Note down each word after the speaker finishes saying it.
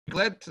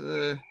glad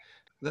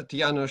that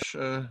Janusz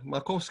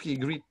Makowsky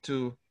agreed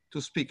to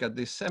speak at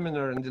this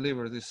seminar and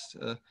deliver this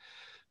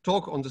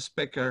talk on the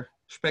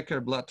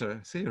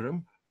Specker-Blatter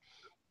theorem.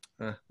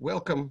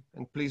 Welcome,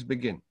 and please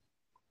begin.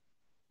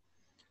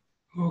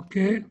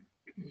 Okay,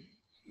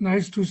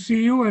 nice to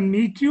see you and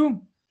meet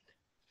you,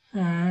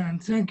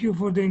 and thank you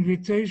for the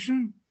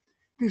invitation.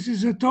 This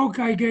is a talk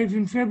I gave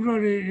in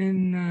February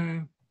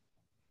in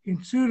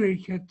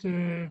Zurich at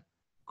a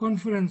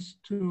conference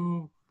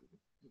to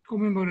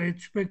commemorate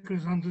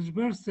Specker's 100th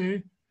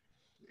birthday.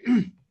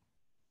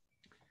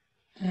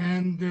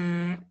 And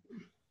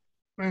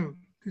well,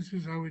 this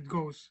is how it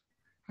goes.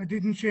 I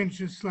didn't change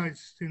the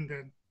slides since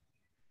then.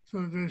 So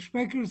the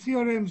Specker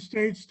theorem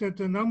states that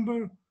a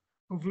number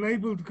of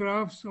labeled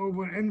graphs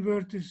over n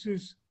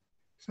vertices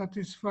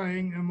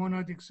satisfying a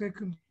monadic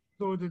second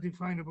order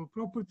definable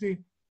property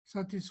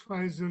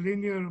satisfies a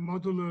linear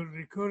modular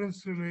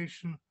recurrence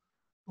relation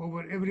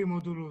over every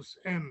modulus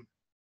m.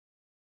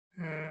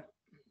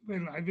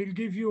 Well, I will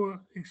give you an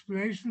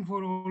explanation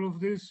for all of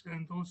this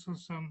and also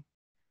some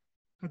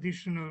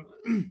additional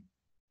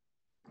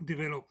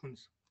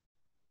developments.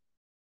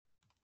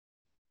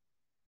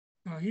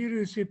 Now here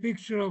is a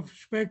picture of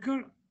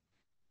Specker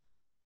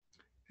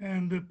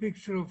and a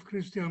picture of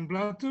Christian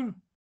Blatter.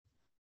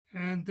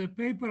 And the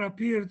paper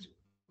appeared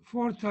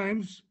 4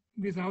 times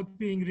without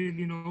being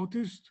really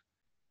noticed.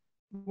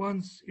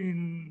 Once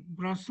in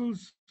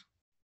Brussels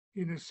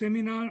in a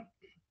seminar,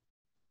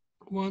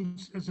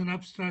 once as an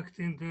abstract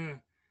in the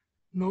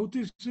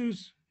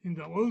notices, in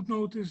the old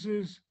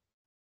notices,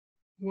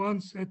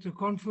 once at a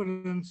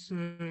conference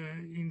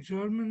in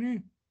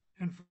Germany,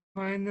 and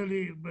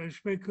finally by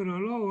Specker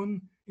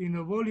alone in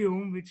a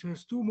volume which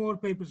has 2 more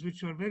papers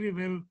which are very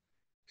well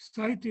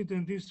cited,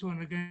 and this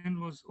one again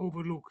was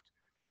overlooked.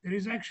 There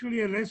is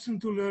actually a lesson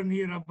to learn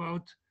here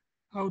about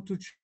how to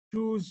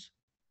choose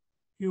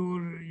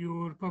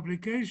your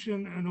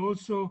publication, and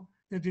also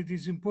that it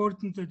is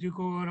important that you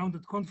go around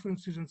at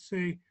conferences and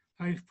say,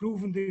 I've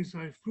proven this,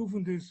 I've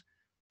proven this.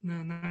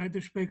 Neither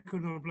Specker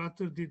nor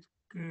Blatter did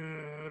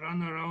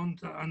run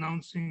around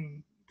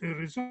announcing their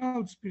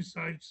results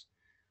besides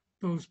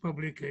those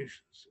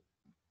publications.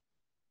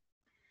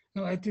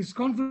 Now at this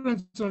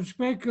conference on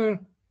Specker,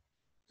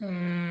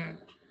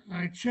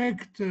 I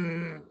checked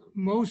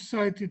most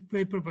cited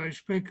paper by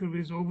Specker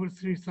with over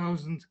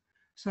 3,000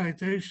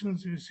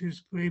 citations is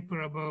his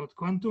paper about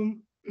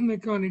quantum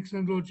mechanics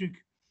and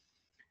logic.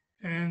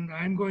 And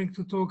I'm going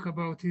to talk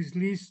about his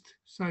least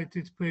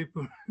cited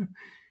paper,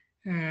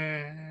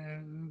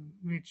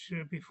 which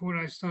before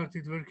I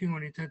started working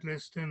on it had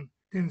less than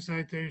 10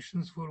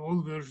 citations for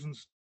all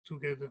versions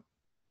together.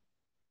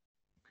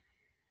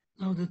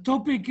 Now the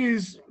topic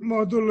is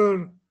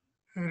modular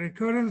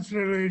recurrence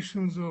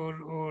relations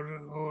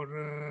or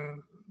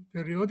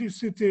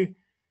periodicity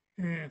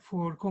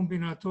for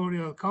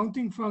combinatorial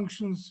counting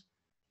functions.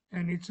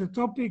 And it's a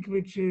topic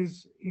which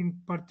is in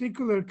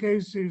particular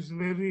cases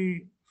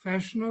very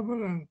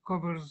fashionable and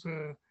covers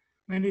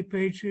many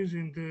pages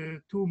in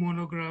the 2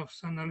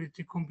 monographs,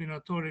 Analytic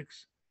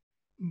Combinatorics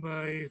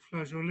by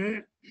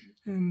Flageolet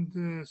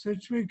and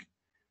Sedgwick,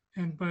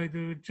 and by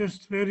the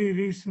just very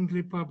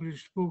recently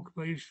published book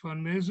by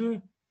Istvan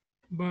Meze,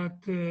 but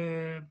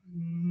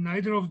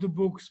neither of the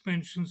books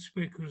mentions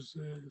Specker's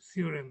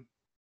theorem.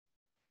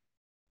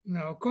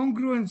 Now,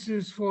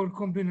 congruences for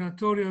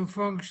combinatorial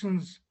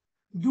functions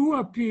do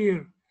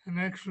appear, and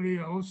actually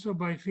also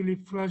by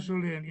Philippe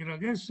Flageolet and Ira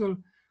Gessel,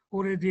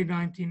 already in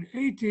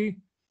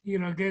 1980.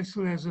 Ira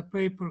Gessel has a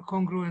paper,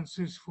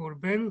 Congruences for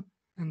Bell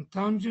and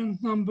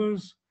Tangent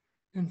Numbers,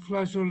 and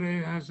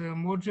Flageolet has a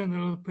more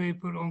general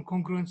paper on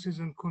congruences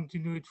and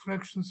continued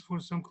fractions for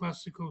some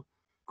classical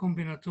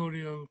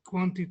combinatorial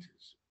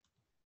quantities.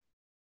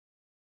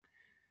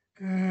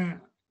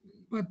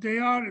 But they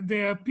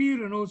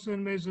appear, and also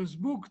in Meze's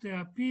book, they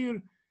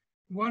appear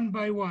one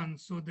by one.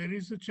 So there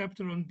is a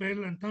chapter on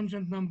Bell and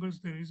tangent numbers,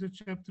 there is a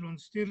chapter on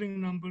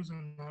Stirling numbers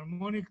and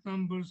harmonic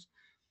numbers,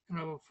 and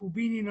our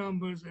Fubini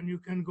numbers, and you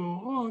can go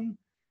on,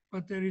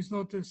 but there is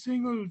not a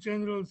single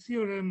general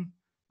theorem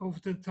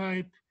of the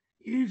type,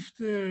 if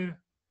the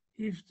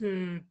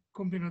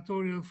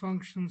combinatorial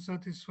function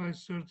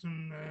satisfies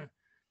certain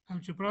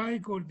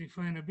algebraic or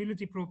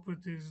definability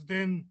properties,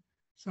 then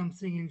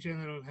something in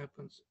general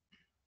happens.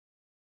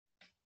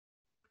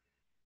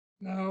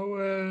 Now,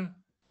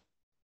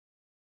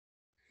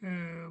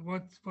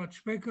 what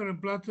Specker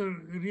and Blatter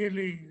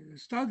really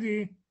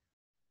study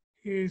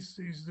is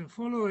the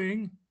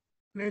following.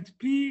 Let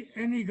P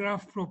any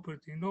graph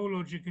property, no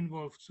logic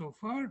involved so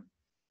far,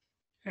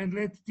 and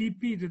let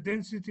dP the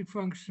density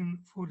function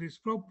for this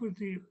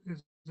property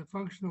as a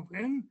function of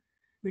n,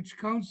 which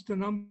counts the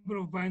number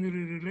of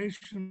binary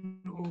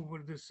relations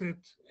over the set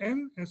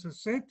n as a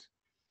set,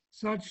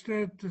 such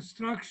that the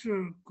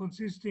structure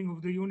consisting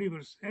of the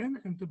universe n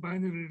and the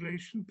binary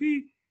relation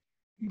p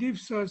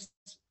gives us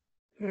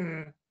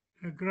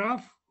a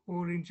graph,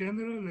 or in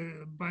general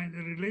a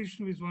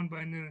relation with one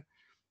binary,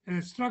 a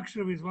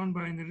structure with one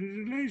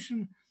binary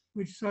relation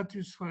which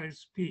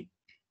satisfies p.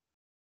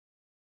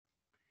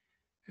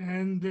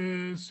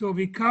 And so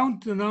we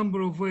count the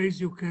number of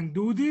ways you can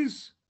do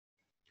this.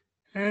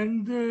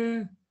 And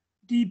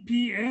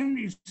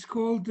dPn is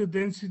called the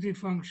density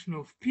function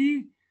of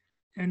P.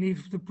 And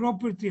if the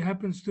property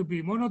happens to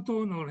be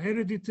monotone or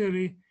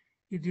hereditary,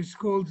 it is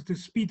called the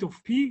speed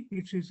of P,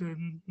 which is a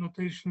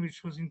notation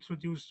which was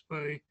introduced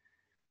by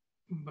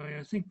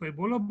I think by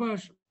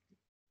Bolobash.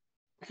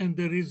 And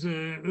there is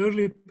an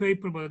early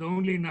paper, but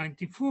only in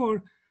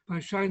 94, by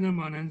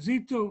Scheinerman and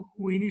Zito,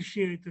 who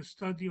initiate a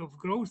study of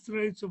growth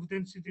rates of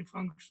density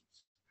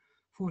functions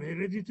for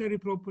hereditary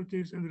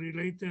properties and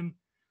relate them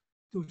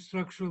to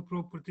structural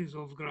properties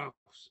of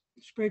graphs.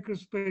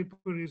 Specker's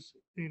paper is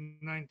in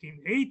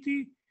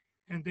 1980,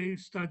 and they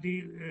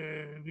study,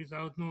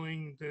 without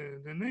knowing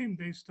the name,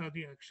 they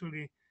study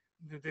actually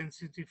the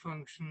density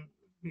function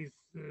with,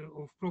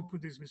 of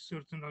properties with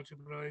certain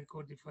algebraic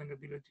or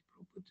definability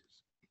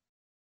properties.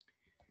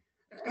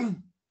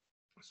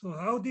 So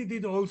how did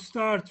it all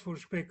start for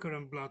Specker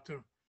and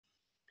Blatter?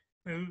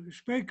 Well,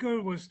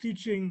 Specker was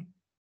teaching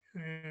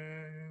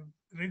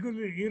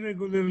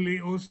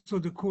irregularly also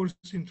the course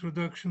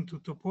Introduction to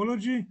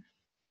Topology,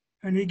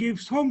 and he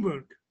gives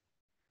homework.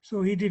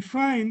 So he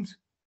defined,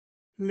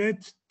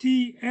 let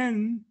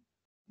Tn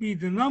be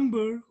the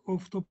number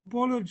of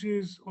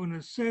topologies on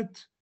a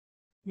set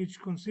which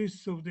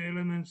consists of the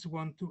elements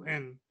 1 to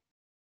n.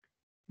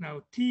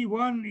 Now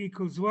T1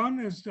 equals 1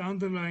 as the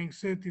underlying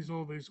set is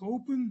always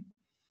open.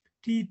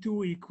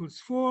 T2 equals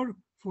 4.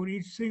 For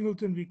each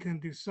singleton we can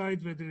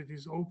decide whether it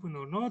is open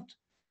or not.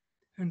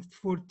 And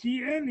for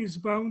Tn is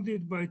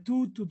bounded by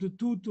 2 to the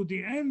 2 to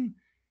the n,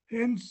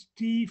 hence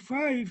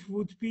T5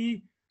 would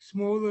be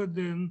smaller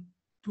than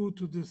 2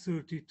 to the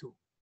 32.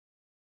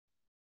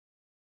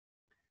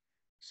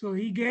 So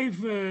he gave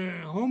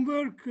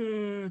homework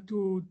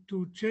to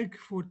check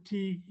for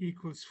T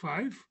equals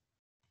 5.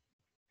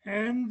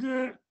 And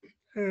a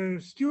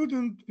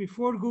student,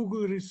 before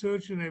Google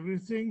research and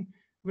everything,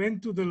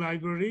 went to the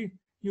library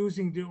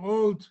using the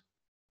old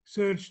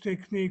search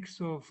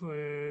techniques of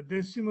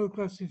decimal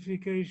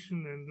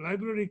classification and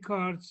library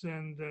cards.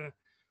 And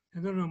I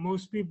don't know,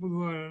 most people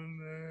who are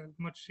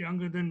much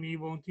younger than me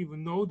won't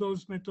even know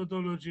those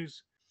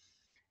methodologies.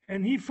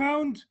 And he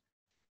found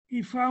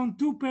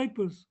two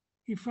papers.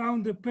 He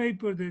found a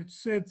paper that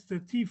said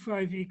that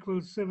T5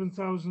 equals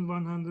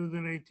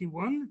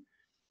 7,181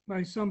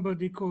 by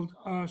somebody called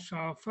A.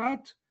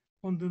 Shafat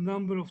on the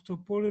number of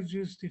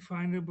topologies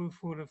definable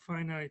for a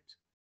finite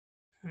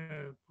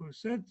per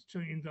set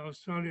in the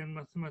Australian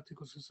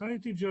Mathematical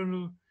Society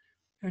Journal.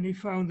 And he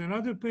found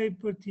another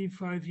paper,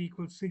 T5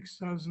 equals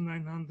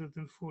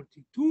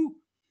 6,942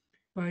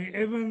 by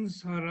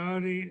Evans,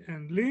 Harari,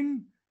 and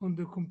Lin on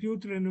the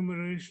computer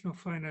enumeration of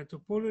finite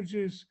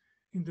topologies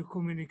in the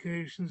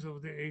communications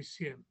of the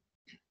ACM.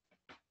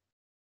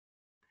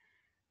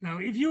 Now,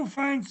 if you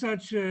find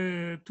such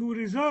two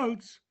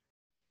results,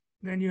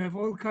 then you have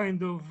all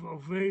kinds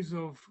of ways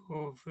of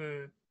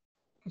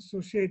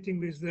associating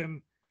with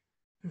them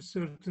a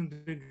certain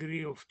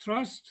degree of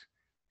trust.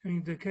 And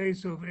in the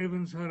case of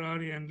Evans,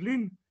 Harari, and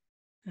Lin,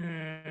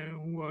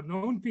 who are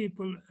known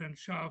people, and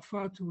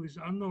Shafat, who is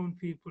unknown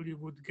people, you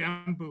would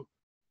gamble,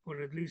 or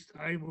at least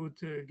I would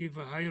give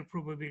a higher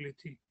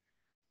probability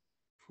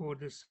for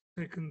the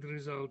second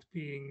result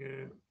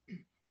being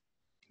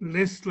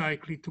less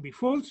likely to be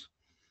false.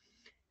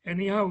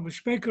 Anyhow,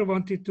 Specker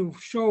wanted to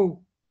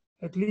show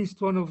at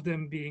least one of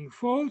them being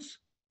false,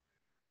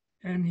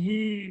 and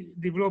he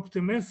developed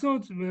a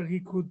method where he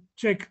could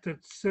check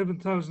that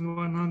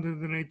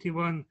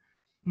 7,181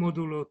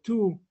 modulo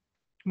 2,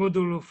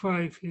 modulo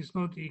 5 is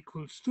not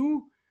equals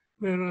 2,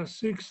 whereas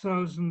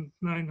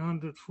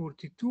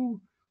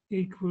 6,942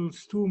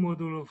 equals 2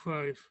 modulo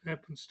 5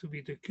 happens to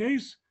be the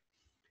case.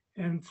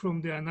 And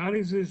from the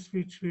analysis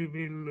which we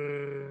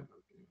will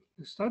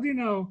study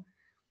now,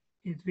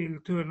 it will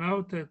turn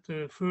out that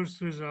the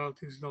first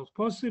result is not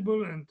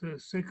possible and the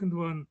second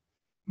one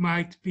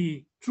might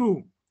be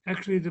true.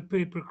 Actually, the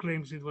paper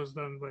claims it was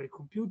done by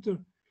computer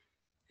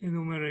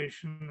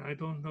enumeration. I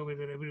don't know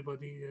whether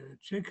everybody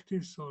checked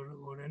this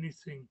or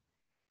anything.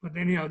 But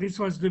anyhow, this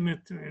was the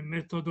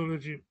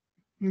methodology,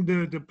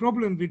 the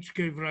problem which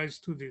gave rise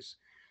to this.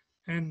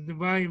 And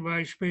why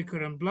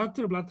Specker and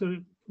Blatter?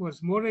 Blatter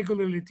was more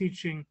regularly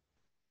teaching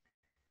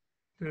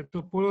the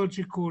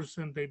topology course,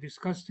 and they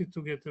discussed it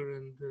together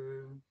and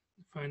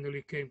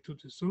finally came to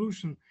the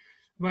solution.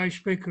 Why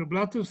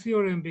Specker-Blatter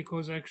theorem?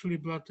 Because actually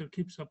Blatter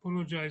keeps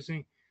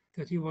apologizing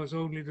that he was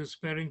only the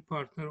sparring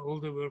partner. All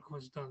the work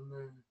was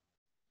done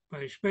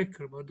by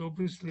Specker, but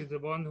obviously the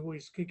one who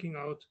is kicking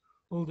out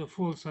all the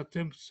false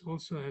attempts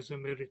also has a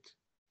merit.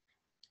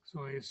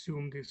 So I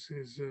assume this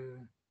is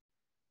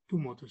too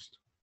modest.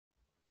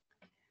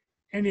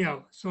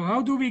 Anyhow, so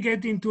how do we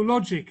get into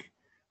logic?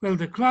 Well,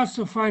 the class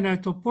of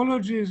finite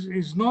topologies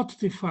is not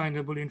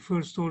definable in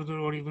first order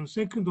or even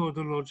second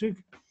order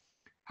logic.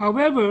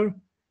 However,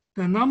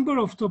 the number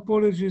of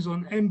topologies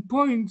on n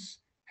points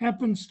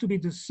happens to be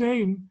the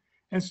same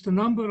as the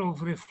number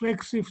of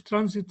reflexive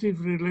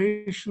transitive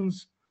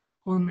relations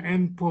on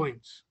n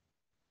points.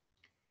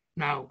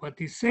 Now, but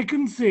the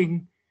second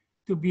thing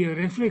to be a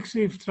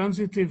reflexive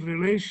transitive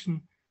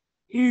relation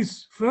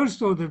is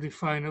first order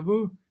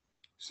definable.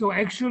 So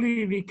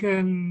actually we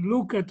can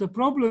look at a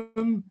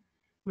problem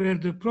where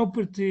the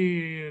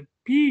property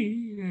P,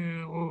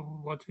 or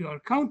what we are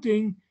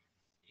counting,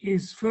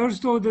 is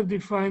first order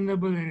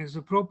definable and is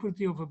a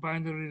property of a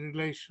binary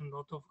relation,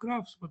 not of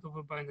graphs, but of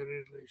a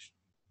binary relation.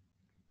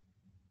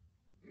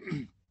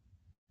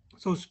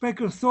 So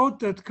Specker thought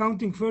that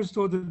counting first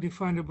order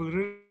definable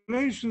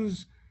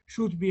relations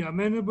should be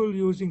amenable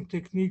using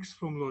techniques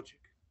from logic.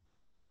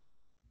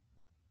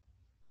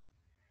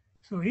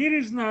 So here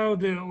is now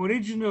the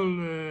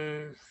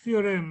original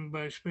theorem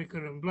by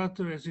Specker and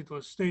Blatter as it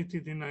was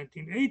stated in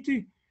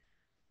 1980.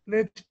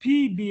 Let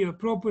P be a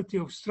property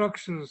of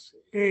structures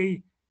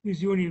A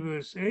is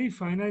universe A,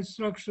 finite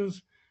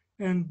structures,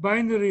 and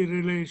binary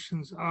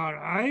relations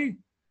Ri,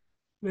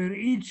 where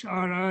each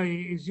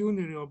Ri is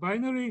unary or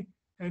binary,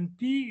 and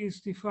P is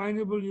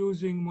definable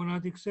using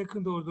monadic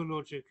second order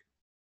logic.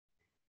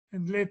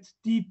 And let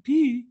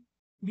dP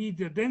be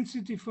the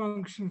density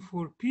function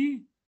for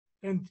P,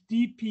 and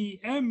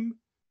dPm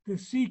the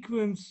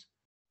sequence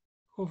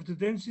of the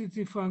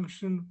density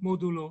function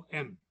modulo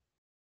M.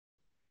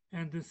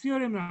 And the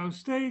theorem now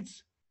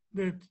states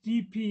that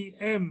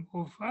dPm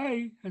of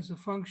I as a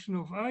function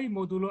of I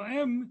modulo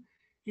M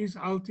is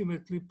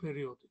ultimately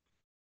periodic.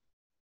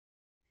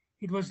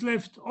 It was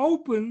left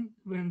open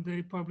when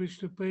they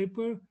published the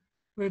paper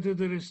whether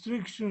the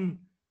restriction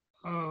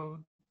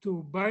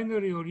to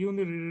binary or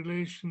unary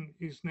relation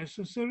is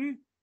necessary.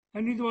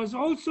 And it was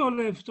also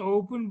left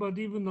open, but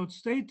even not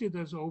stated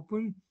as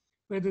open,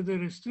 whether the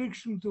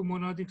restriction to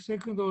monadic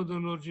second order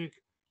logic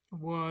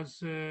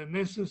was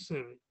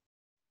necessary.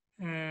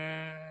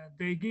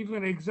 They give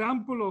an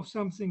example of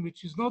something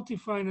which is not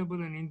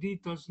definable and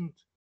indeed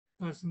doesn't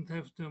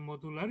have the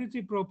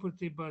modularity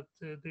property, but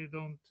they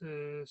don't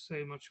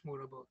say much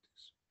more about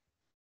this.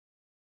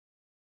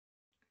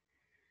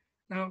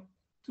 Now,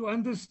 to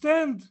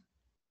understand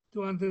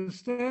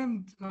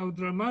how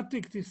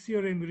dramatic this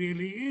theorem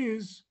really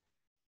is,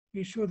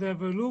 we should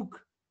have a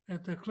look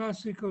at a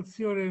classical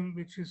theorem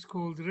which is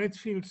called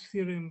Redfield's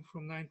theorem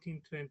from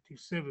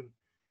 1927.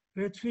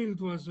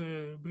 Redfield was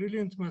a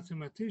brilliant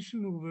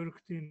mathematician who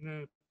worked in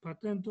a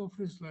patent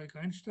office like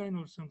Einstein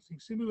or something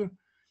similar,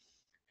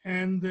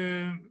 and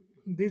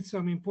did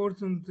some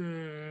important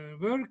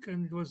work,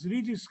 and it was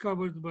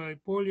rediscovered by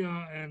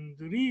Polya and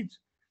Reed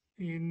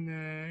in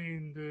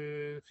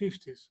the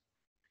 50s.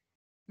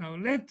 Now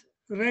let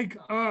reg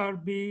R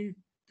be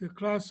the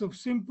class of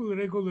simple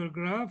regular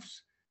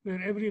graphs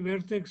where every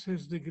vertex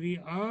has degree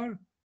R,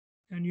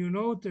 and you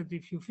note that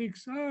if you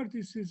fix R,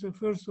 this is a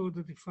first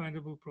order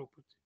definable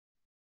property.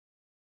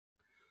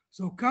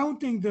 So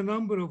counting the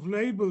number of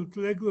labeled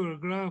regular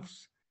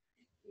graphs,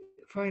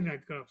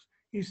 finite graphs,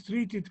 is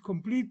treated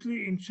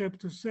completely in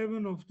chapter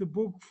 7 of the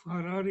book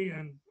Harari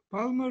and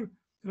Palmer,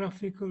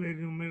 Graphical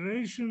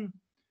Enumeration,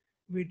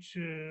 which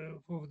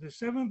of the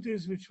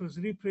 70s, which was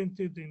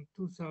reprinted in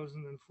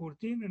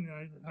 2014, and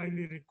I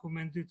highly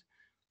recommend it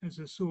as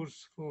a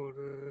source for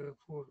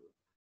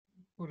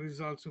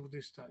results of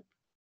this type.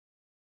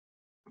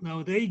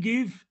 Now they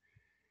give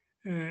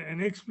an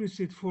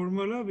explicit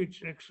formula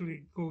which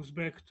actually goes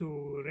back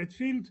to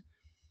Redfield,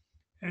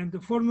 and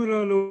the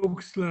formula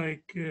looks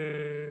like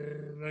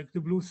the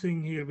blue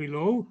thing here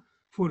below.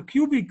 For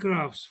cubic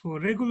graphs,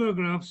 for regular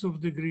graphs of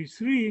degree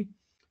 3,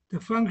 the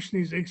function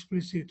is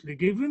explicitly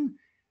given,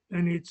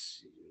 and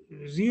it's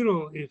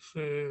 0 if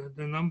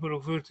the number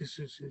of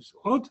vertices is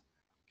odd,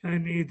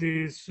 and it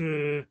is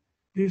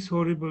this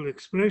horrible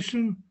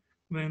expression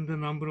when the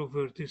number of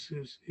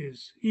vertices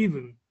is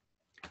even.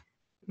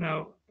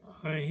 Now,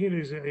 here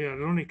is an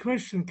ironic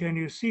question. Can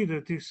you see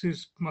that this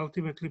is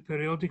ultimately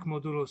periodic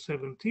modulo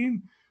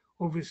 17?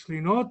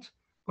 Obviously not,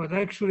 but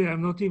actually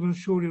I'm not even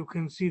sure you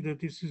can see that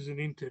this is an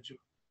integer.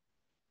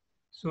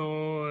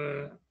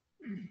 So,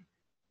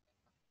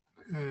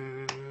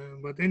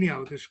 but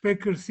anyhow, the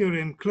Specker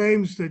theorem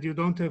claims that you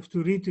don't have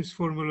to read this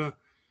formula.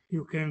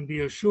 You can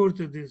be assured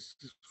that this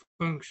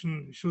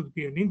function should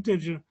be an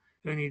integer,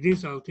 and it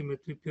is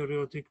ultimately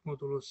periodic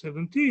modulo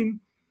 17.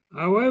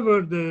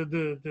 However,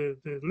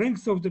 the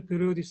length of the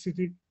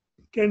periodicity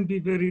can be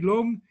very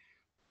long.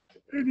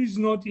 It is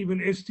not even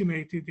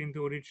estimated in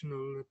the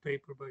original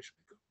paper by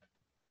Specker.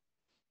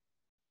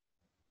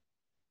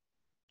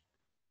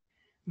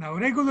 Now,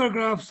 regular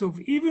graphs of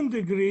even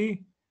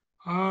degree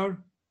are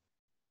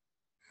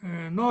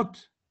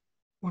not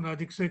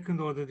monadic second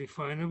order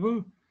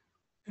definable,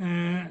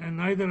 and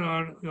neither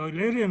are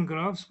Eulerian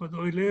graphs, but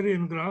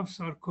Eulerian graphs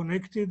are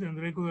connected and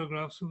regular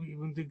graphs of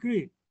even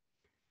degree.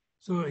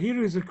 So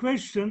here is a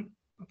question: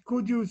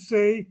 could you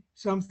say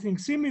something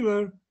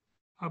similar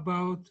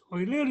about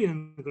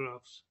Eulerian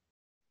graphs?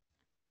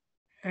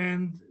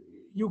 And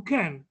you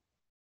can.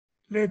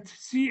 Let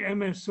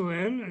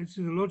CMSOL, it's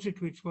a logic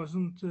which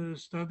wasn't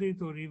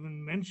studied or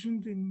even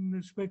mentioned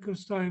in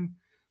Specker's time,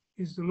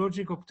 is the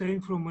logic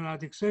obtained from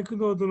monadic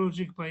second order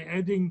logic by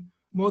adding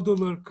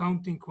modular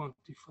counting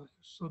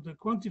quantifiers. So the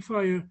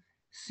quantifier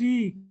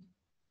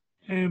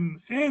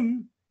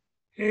CMN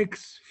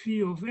x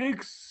phi of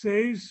x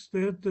says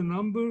that the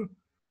number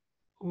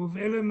of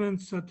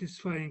elements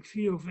satisfying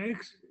phi of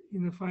x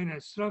in a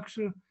finite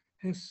structure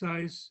has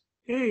size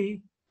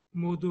a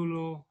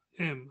modulo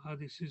m.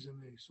 This is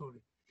an a,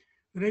 sorry.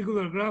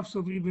 Regular graphs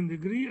of even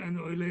degree and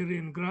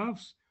Eulerian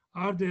graphs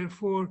are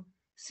therefore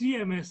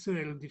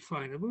CMSL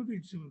definable,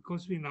 which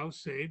because we now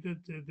say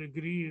that the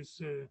degree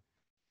is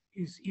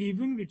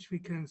even, which we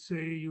can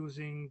say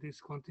using this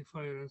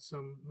quantifier and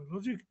some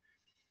logic.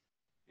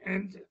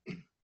 And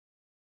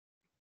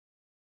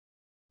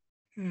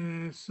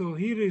so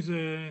here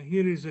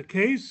is a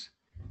case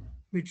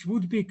which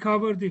would be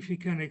covered if we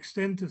can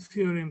extend the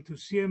theorem to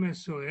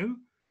CMSOL.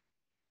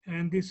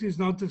 And this is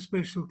not a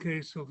special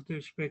case of the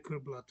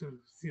Specker-Blatter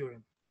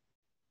theorem.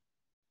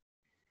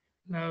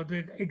 Now,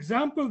 the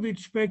example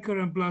which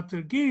Specker and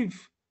Blatter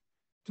give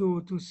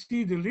to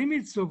see the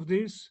limits of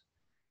this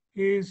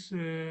is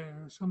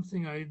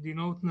something I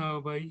denote now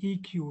by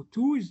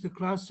EQ2, is the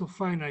class of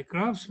finite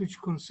graphs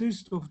which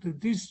consist of the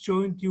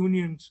disjoint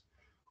unions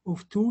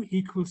of two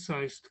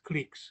equal-sized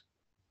cliques.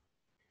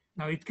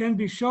 Now, it can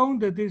be shown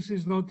that this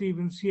is not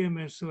even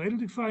CMSOL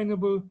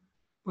definable,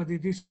 but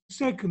it is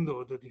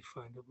second-order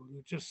definable.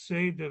 You just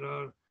say there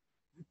are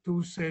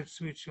two sets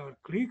which are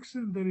cliques,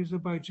 and there is a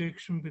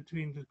bijection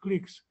between the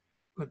cliques.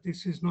 But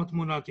this is not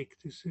monadic.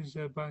 This is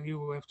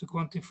you have to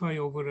quantify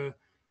over a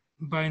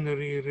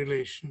binary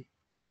relation.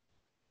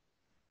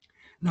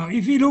 Now,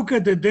 if we look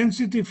at the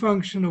density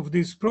function of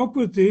this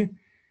property,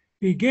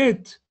 we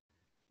get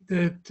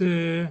that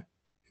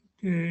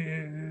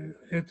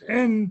at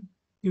n,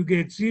 you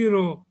get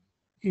 0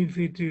 if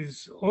it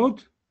is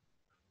odd,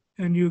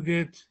 and you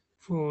get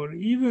for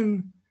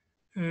even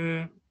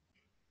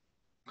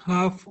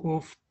half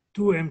of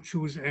 2m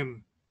choose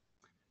m.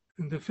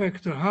 And the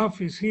factor half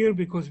is here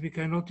because we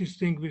cannot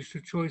distinguish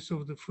the choice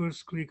of the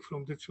first clique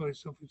from the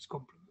choice of its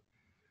complement,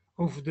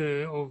 of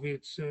the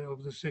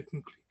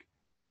second clique.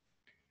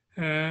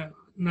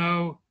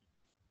 Now,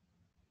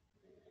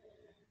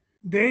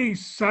 they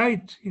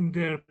cite in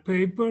their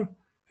paper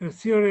a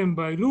theorem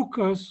by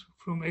Lucas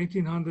from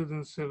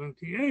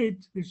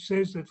 1878, which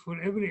says that for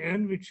every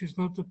n which is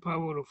not the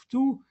power of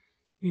 2,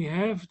 we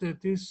have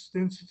that this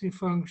density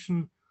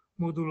function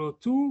modulo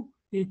 2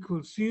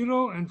 equals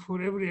 0, and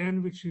for every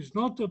n which is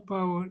not a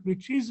power,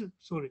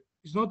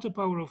 is not a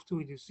power of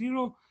 2, it is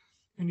 0,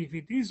 and if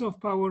it is of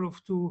power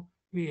of 2,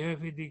 we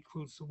have it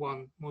equals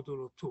 1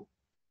 modulo 2.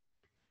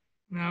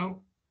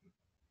 Now,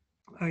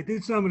 I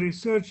did some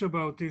research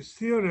about this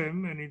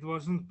theorem, and it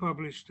wasn't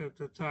published at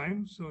the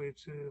time, so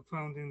it's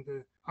found in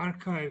the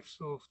archives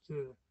of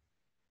the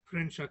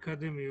French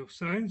Academy of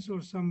Science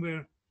or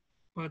somewhere.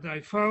 But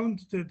I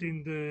found that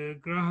in the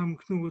Graham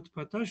Knut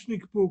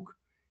Patashnik book,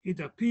 it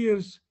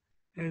appears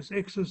as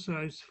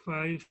exercise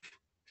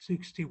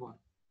 561.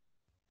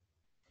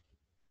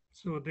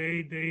 So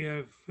they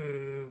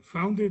have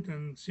found it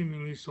and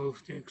seemingly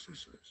solved the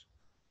exercise.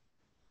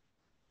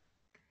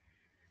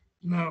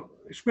 Now,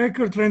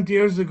 Specker 20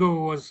 years ago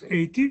was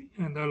 80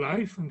 and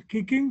alive and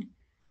kicking,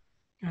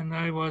 and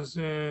I was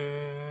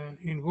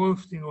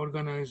involved in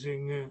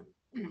organizing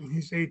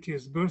his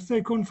 80th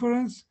birthday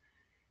conference.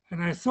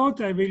 And I thought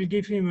I will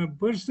give him a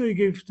birthday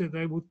gift that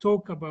I would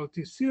talk about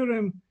this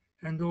theorem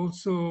and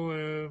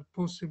also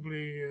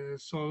possibly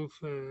solve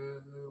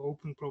an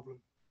open problem.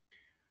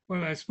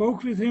 Well, I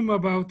spoke with him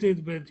about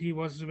it, but he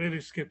was very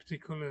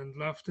skeptical and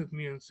laughed at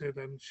me and said,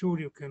 "I'm sure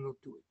you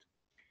cannot do it."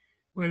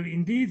 Well,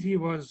 indeed, he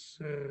was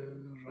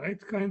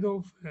right, kind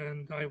of,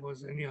 and I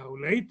was anyhow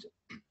late.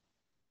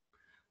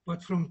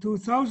 But from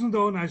 2000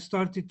 on, I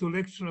started to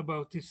lecture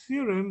about this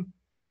theorem,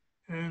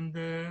 and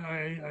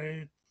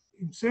I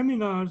in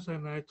seminars,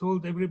 and I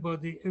told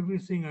everybody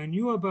everything I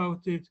knew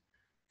about it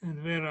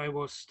and where I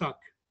was stuck.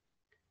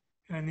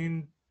 And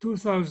in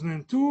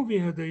 2002, we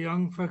had a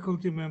young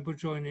faculty member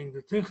joining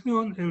the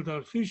Technion,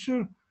 Eldar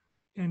Fischer,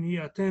 and he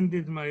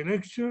attended my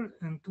lecture,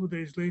 and 2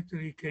 days later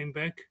he came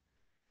back.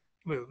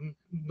 Well,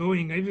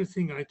 knowing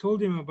everything I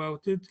told him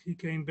about it, he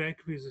came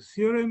back with a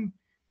theorem.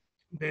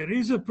 There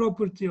is a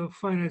property of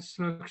finite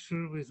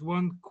structure with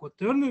one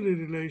quaternary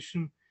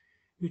relation,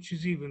 which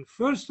is even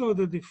first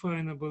order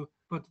definable,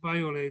 but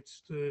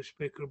violates the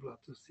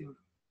Specker-Blatter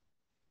theorem.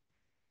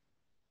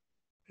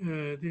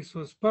 This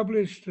was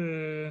published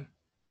in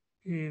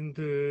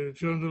the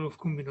Journal of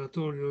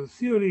Combinatorial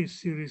Theory,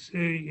 Series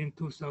A in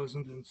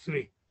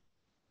 2003.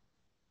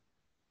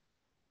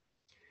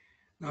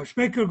 Now,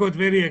 Specker got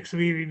very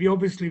excited.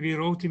 We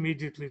wrote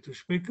immediately to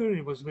Specker.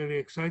 He was very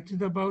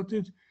excited about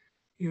it.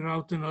 He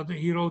wrote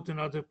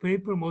another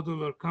paper,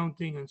 Modular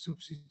Counting and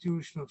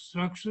Substitution of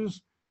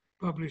Structures,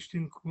 published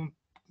in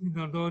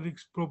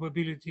Combinatorics,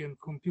 Probability and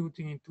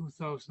Computing in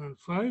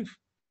 2005.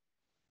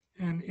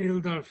 And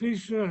Eldar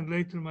Fischer, and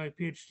later my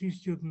PhD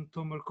student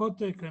Tomer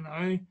Kotek, and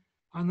I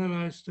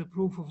analyzed the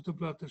proof of the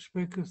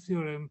Blatter-Specker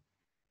theorem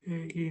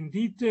in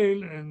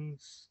detail and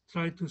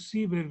tried to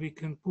see where we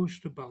can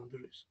push the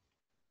boundaries.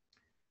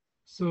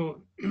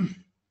 So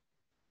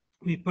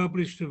we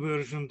published a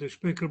version, the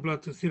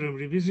Specker-Blatter theorem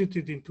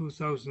revisited in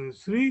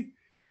 2003.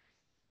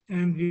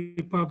 And we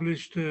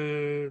published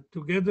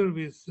together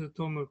with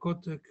Tomer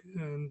Kotek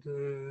and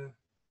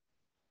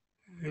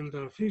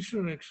Eldar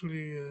Fischer,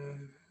 actually,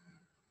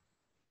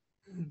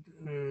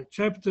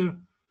 chapter.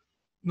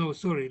 No,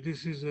 sorry,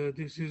 this is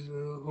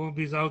all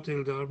without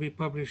Eldar. We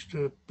published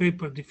a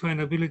paper,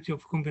 Definability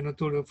of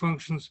Combinatorial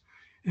Functions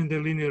and the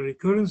Linear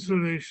Recurrence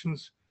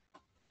Relations.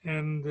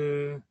 And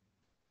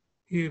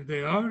here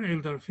they are,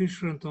 Eldar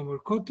Fischer and Tomer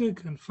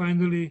Kotek. And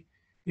finally,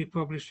 we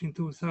published in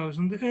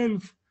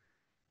 2011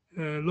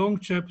 a long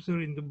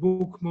chapter in the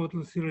book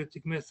Model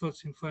Theoretic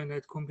Methods in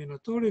Finite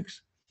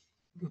Combinatorics,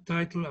 the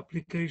title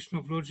Application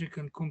of Logic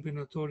and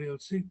Combinatorial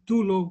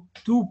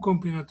two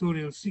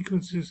combinatorial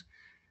sequences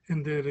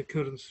and their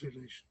recurrence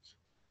relations.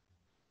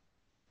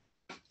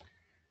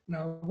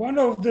 Now, one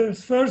of the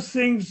first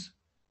things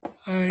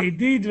I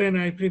did when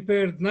I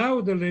prepared now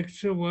the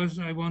lecture was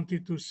I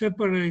wanted to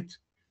separate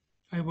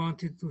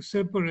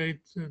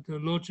the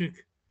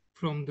logic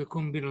from the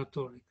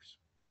combinatorics.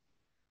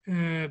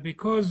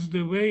 Because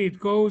the way it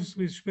goes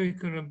with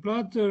Specker and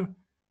Blatter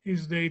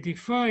is they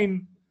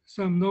define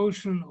some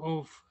notion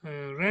of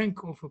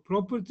rank of a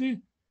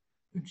property,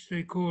 which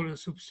they call a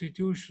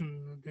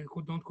substitution. They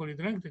don't call it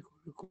rank, they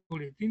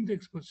call it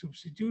index, but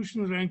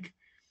substitution rank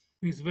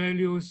with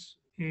values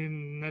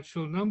in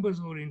natural numbers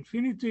or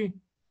infinity.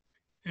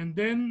 And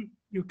then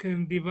you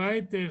can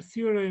divide their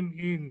theorem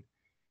in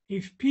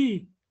if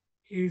P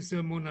is a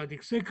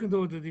monadic second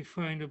order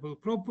definable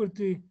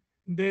property,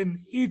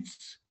 then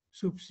its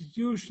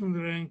substitution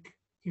rank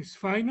is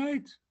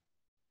finite.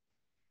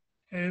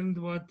 And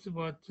what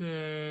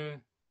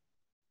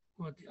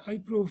I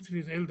proved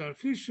with Eldar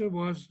Fischer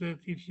was that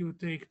if you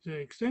take the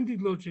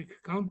extended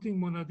logic, counting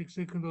monadic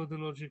second order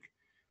logic,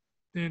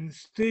 then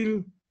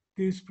still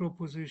this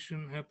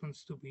proposition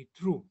happens to be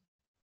true.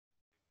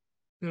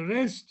 The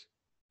rest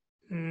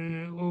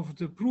of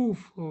the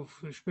proof of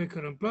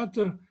Specker and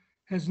Blatter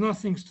has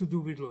nothing to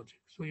do with logic.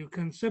 So you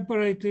can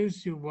separate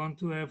this. You want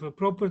to have a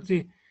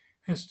property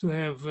has to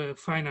have a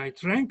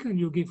finite rank, and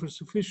you give a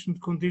sufficient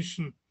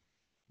condition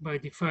by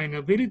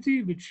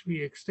definability, which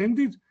we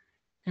extended.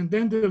 And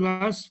then the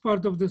last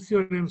part of the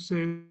theorem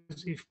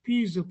says if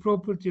P is a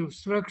property of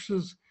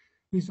structures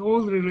with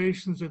all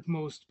relations at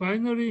most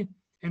binary,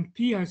 and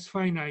P has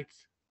finite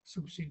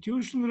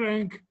substitution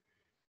rank,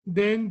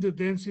 then the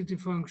density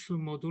function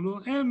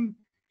modulo M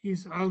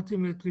is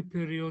ultimately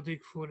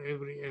periodic for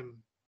every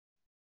M.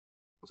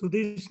 So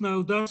this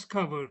now does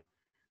cover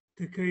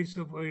the case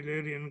of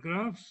Eulerian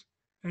graphs,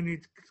 and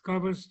it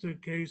covers the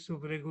case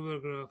of regular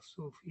graphs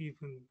of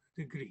even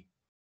degree.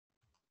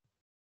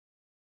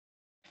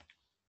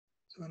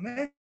 So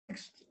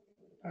next,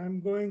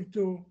 I'm going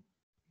to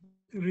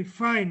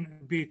refine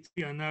a bit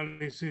the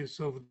analysis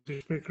of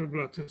the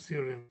Specker-Blatter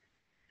theorem.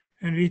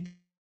 And we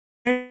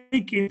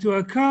take into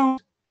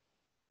account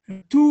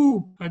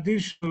two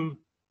additional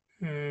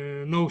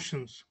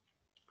notions.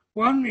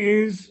 One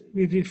is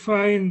we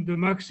define the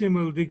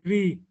maximal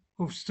degree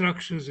of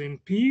structures in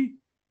P.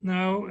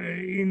 Now,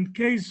 in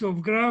case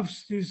of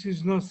graphs, this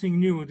is nothing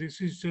new. This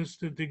is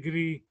just the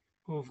degree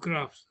of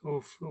graphs,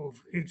 of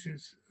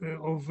edges,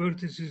 of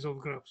vertices of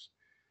graphs.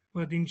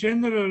 But in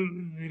general,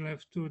 we'll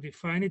have to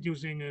define it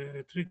using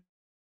a trick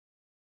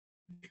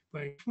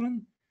by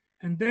Hoffman.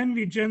 And then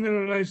we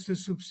generalize the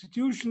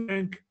substitution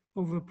rank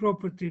of a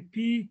property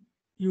P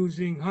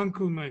using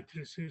Hankel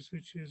matrices,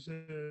 which is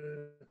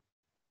a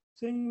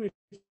thing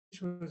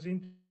which was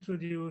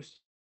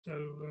introduced.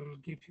 I'll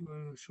give you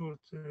a short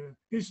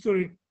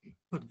history,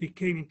 but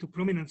became into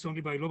prominence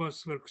only by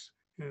Lova's works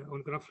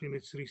on graph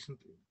limits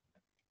recently.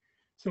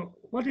 So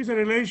what is a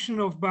relation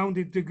of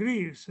bounded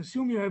degrees?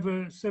 Assume you have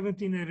a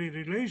 17-array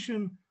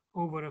relation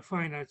over a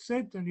finite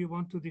set, and you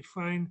want to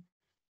define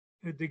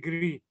a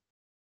degree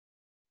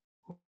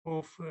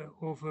of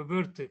a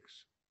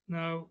vertex.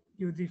 Now,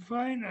 you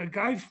define a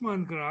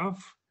Geifmann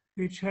graph,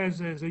 which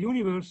has as a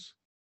universe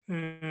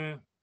the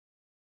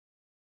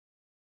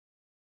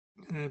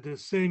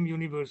same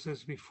universe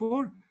as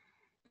before,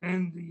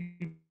 and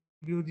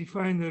you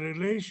define the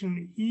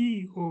relation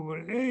E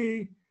over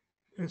A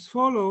as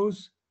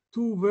follows.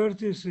 Two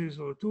vertices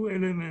or two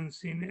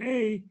elements in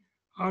A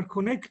are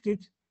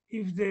connected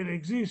if there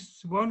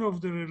exists one of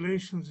the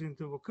relations in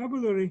the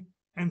vocabulary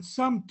and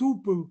some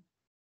tuple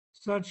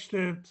such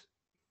that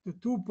the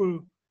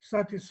tuple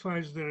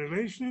satisfies the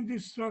relation in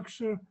this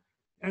structure,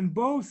 and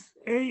both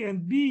A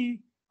and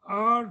B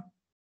are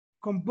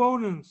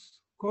components,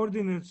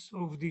 coordinates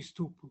of this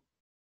tuple.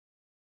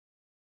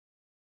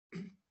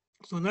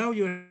 So now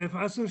you have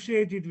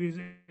associated with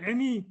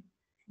any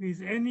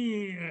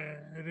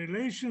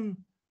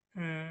relation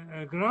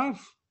a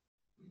graph,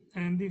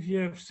 and if you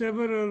have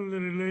several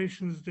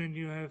relations, then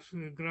you have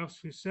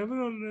graphs with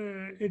several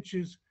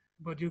edges.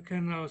 But you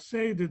can now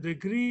say the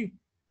degree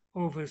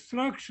of a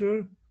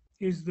structure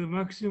is the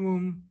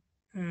maximum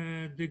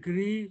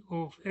degree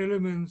of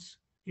elements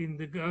in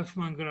the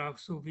Geifmann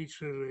graphs of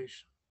each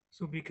relation.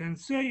 So we can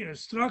say a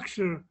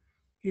structure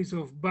is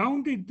of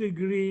bounded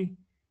degree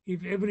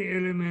if every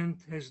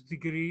element has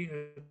degree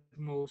at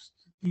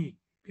most D.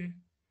 Okay?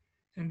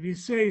 And we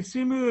say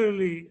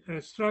similarly,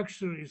 a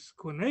structure is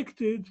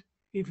connected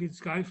if its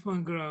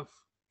Geifmann graph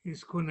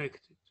is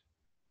connected,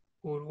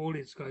 or all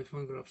its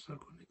Geifmann graphs are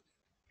connected.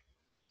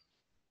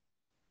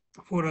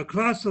 For a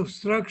class of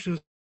structures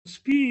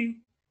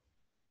P,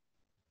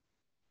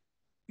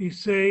 we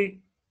say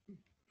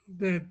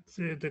that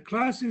the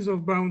class is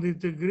of bounded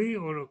degree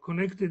or are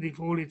connected if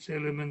all its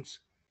elements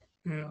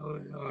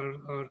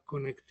are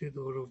connected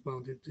or of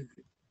bounded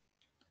degree.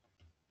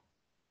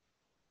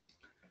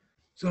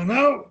 So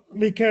now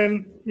we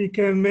can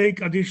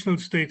make additional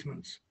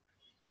statements.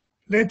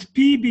 Let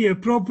P be a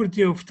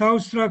property of tau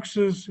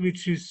structures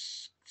which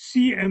is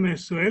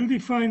CMSOL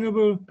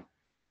definable,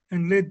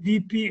 and let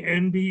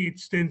dPn be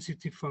its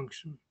density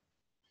function.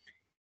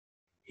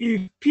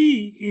 If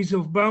P is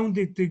of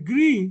bounded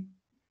degree,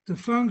 the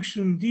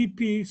function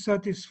dP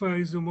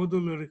satisfies the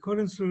modular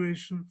recurrence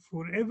relation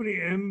for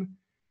every m,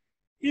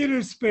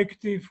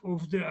 irrespective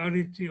of the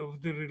arity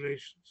of the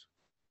relations.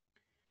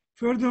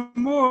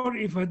 Furthermore,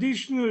 if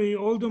additionally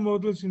all the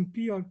models in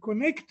P are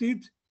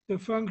connected, the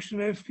function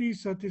fp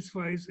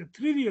satisfies a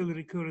trivial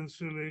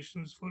recurrence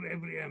relations for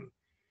every m.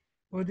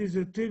 What is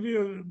a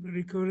trivial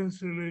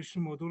recurrence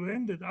relation modulo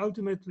n? That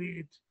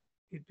ultimately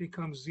it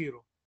becomes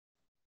 0.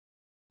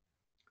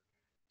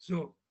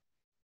 So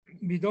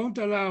we don't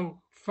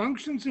allow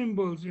function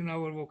symbols in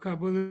our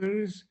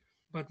vocabularies,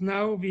 but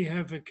now we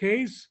have a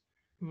case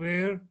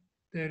where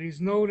there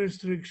is no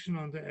restriction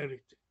on the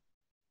arity.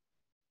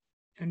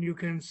 And you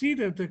can see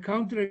that the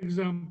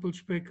counterexample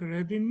Specker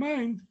had in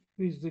mind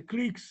with the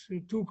cliques,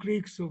 2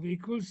 cliques of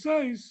equal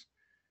size,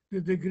 the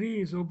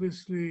degree is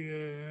obviously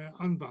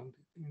unbounded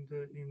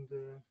in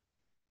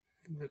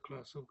the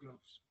class of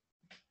graphs.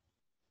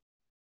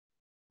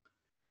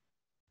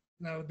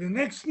 Now the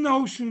next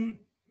notion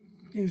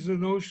is the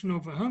notion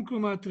of a Hankel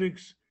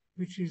matrix,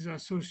 which is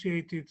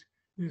associated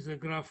with a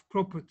graph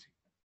property,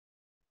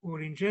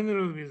 or in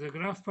general with a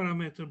graph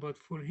parameter, but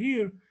for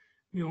here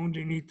we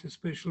only need a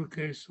special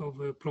case of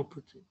a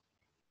property.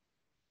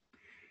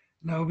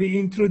 Now we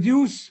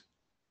introduce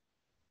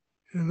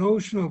the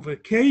notion of a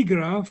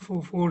K-graph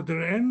of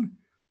order n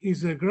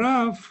is a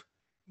graph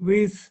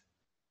with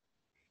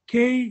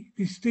K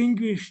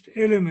distinguished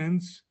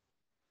elements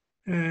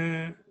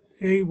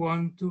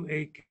A1 to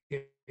AK.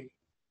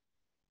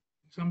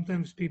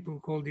 Sometimes people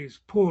call these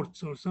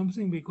ports or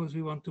something because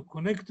we want to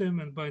connect them.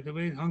 And by the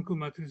way, Hankel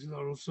matrices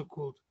are also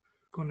called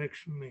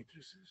connection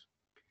matrices.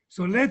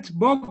 So let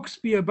box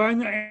be a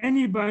binary,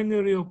 any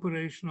binary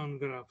operation on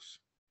graphs.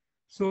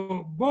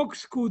 So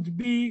box could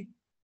be,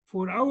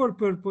 for our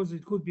purpose,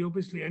 it could be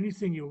obviously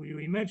anything you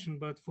imagine,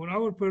 but for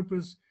our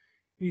purpose,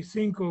 we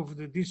think of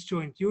the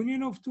disjoint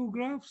union of 2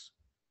 graphs.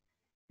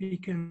 We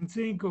can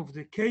think of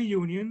the K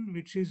union,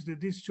 which is the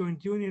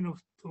disjoint union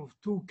of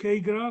 2 K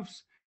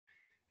graphs,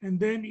 and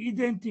then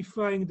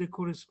identifying the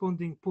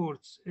corresponding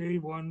ports,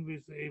 A1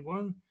 with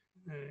A1,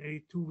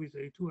 A2 with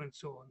A2, and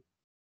so on.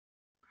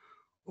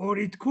 Or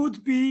it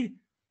could be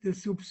the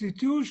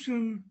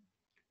substitution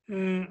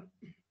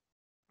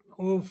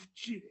of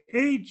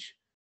H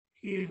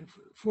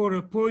for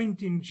a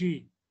point in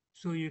G.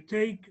 So you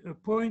take a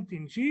point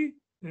in G,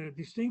 a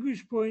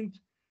distinguished point,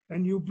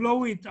 and you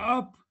blow it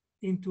up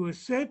into a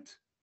set,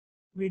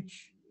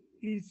 which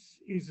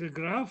is a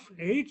graph,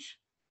 H,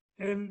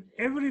 and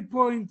every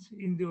point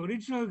in the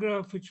original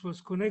graph which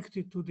was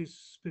connected to this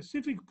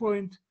specific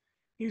point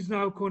is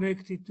now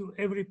connected to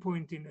every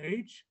point in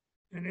H,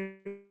 and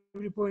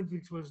every point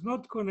which was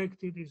not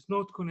connected is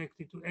not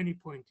connected to any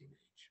point in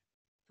H.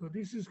 So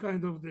this is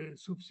kind of the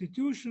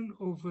substitution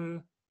of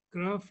a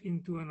graph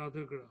into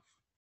another graph.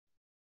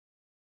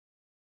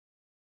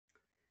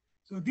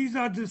 So these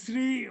are the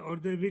 3, or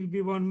there will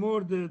be one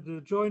more,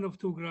 the join of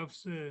 2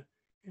 graphs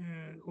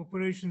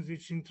operations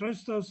which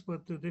interest us,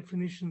 but the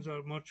definitions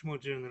are much more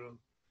general.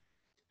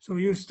 So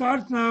you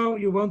start now,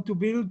 you want to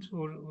build,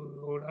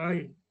 or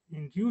I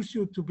induce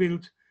you to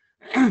build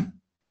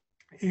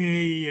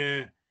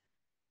a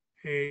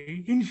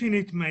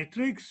infinite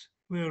matrix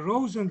where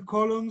rows and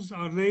columns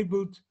are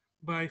labeled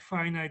by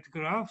finite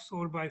graphs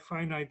or by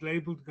finite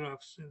labeled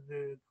graphs,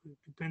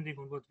 depending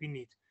on what we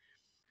need.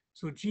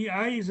 So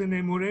GI is an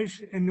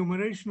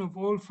enumeration of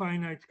all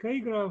finite K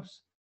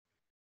graphs,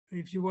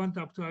 if you want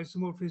up to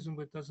isomorphism,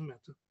 but it doesn't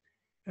matter.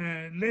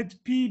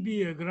 Let P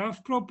be a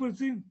graph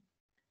property,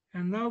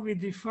 and now we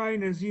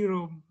define a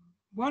 0,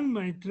 1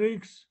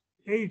 matrix,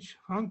 H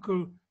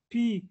Hankel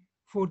P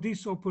for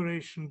this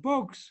operation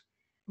box,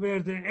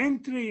 where the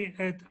entry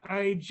at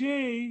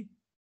ij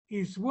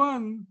is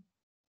 1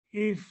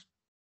 if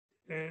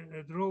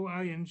at row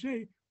I and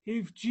j,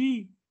 if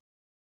GI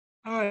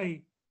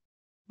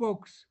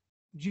box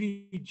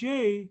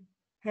GJ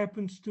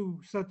happens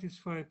to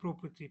satisfy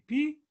property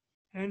P,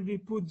 and we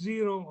put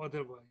 0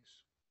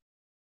 otherwise.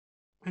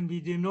 And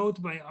we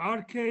denote by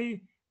RK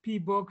P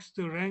box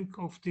the rank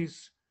of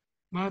this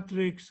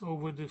matrix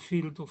over the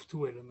field of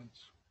 2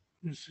 elements.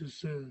 This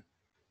is a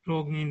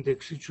Roggen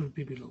index, it should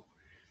be below.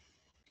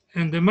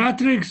 And the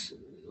matrix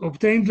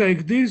obtained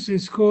like this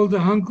is called the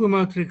Hankel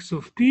matrix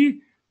of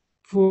P,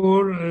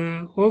 for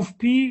of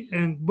P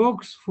and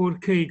box for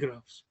K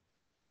graphs.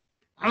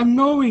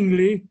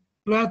 Unknowingly,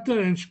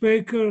 Blatter and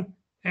Specker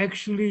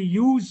actually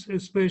use a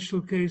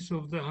special case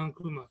of the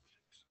Hankel matrix.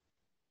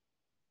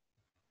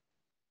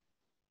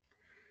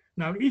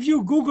 Now, if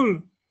you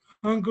Google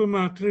Hankel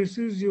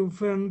matrices, you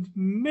find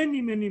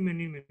many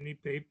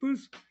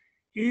papers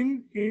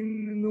in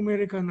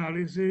numeric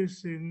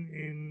analysis,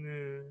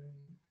 in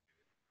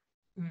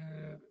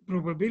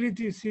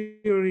probability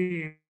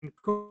theory, in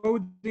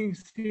coding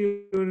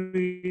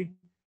theory,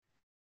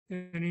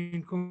 and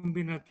in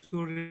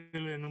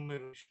combinatorial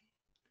enumeration.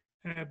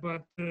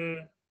 But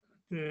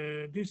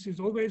this is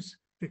always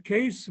the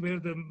case where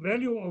the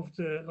value of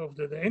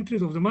the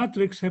entries of the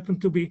matrix happen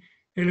to be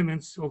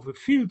elements of a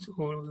field,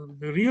 or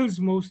the reals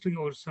mostly,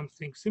 or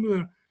something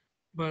similar.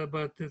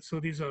 But so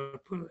these are,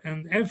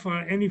 and f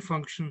are any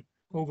function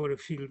over a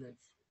field f.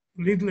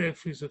 Little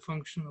f is a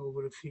function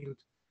over a field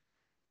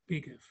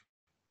big F.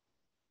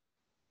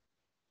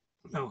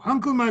 Now,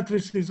 Hankel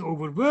matrices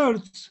over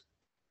words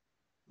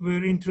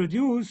were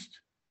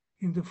introduced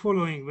in the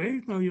following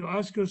way. Now you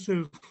ask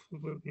yourself,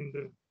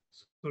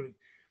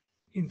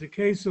 in the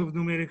case of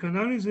numeric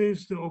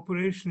analysis, the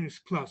operation is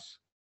plus.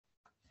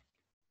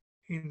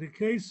 In the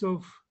case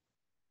of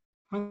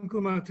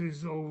Hankel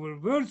matrices over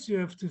words, you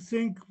have to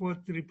think what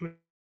replaces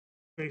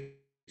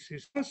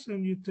plus,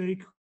 and you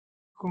take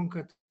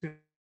concatenation,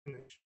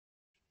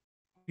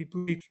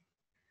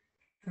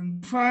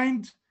 and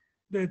find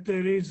that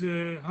there is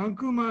a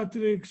Hankel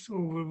matrix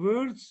over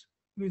words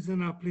with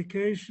an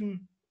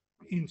application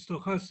in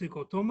stochastic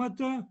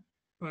automata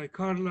by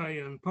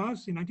Carlyle and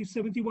Pass in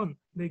 1971.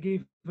 They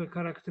give a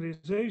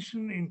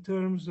characterization in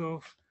terms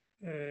of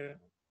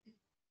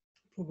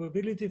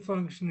probability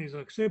function is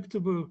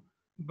acceptable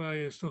by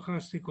a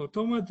stochastic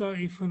automata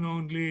if and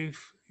only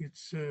if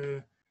its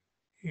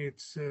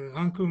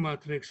Hankel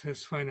matrix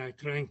has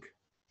finite rank.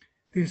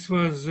 This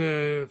was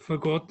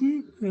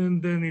forgotten,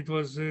 and then it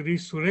was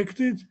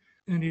resurrected,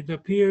 and it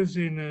appears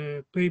in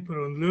a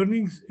paper on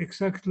learning,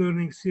 exact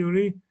learning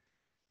theory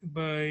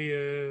by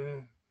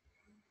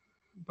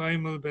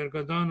Baimel,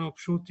 Bergadano,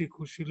 Pshuti,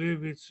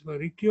 Kushilevich,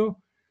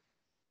 Varicchio,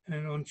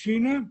 and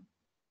Oncina.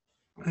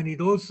 And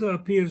it also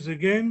appears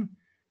again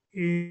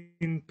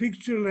in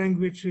picture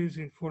languages,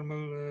 in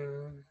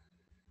formal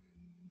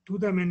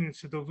two-dimensional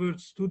instead of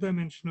words,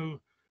 two-dimensional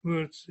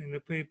words in a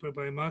paper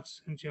by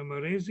Matz and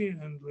Giamaresi,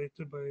 and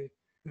later by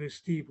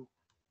Restivo.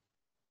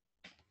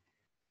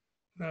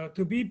 Now,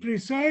 to be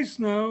precise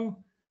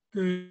now,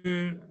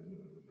 the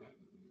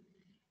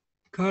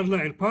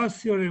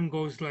Carlyle-Pass theorem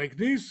goes like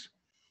this.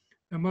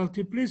 A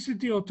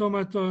multiplicity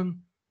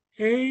automaton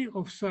A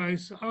of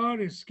size R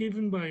is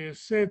given by a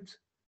set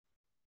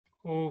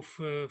of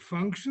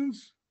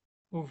functions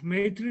of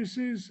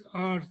matrices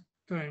R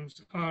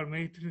times R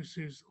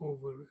matrices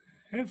over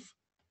F,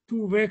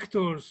 two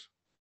vectors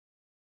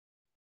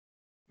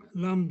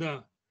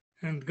lambda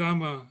and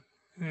gamma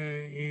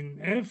in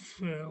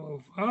F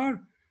of R,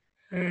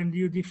 and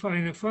you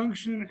define a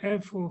function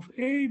f of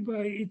A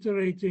by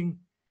iterating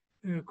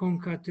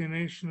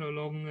concatenation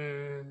along,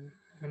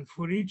 and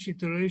for each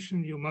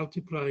iteration you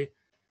multiply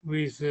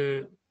with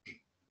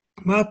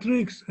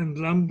matrix, and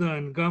lambda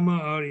and gamma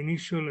are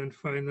initial and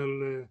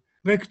final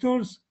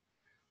vectors.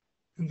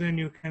 And then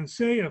you can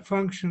say a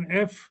function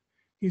f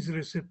is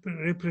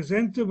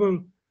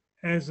representable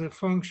as a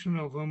function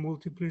of a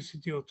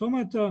multiplicity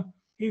automata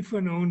if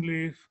and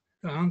only if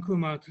the Hankel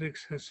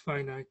matrix has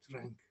finite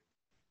rank.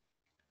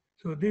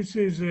 So this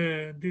is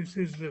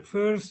the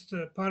first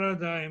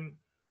paradigm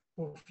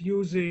of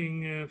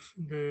using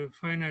the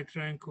finite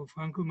rank of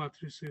Hankel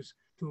matrices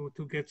to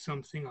get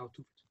something out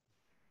of it.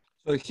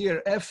 So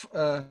here f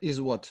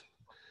is what?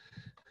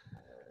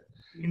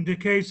 In the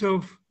case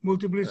of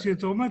multiplicity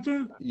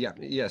automata? Yeah,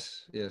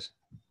 yes.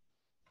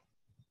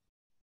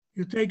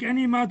 You take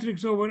any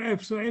matrix over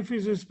F. So F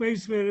is a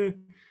space where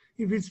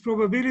if it's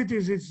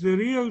probabilities, it's the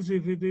reals.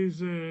 If it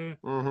is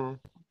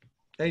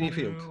any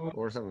field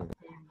or something.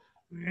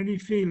 Any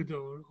field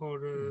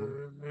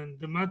and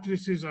the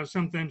matrices are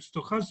sometimes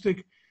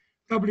stochastic,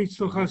 doubly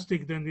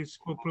stochastic, then it's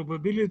for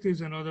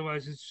probabilities, and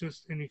otherwise it's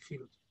just any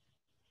field.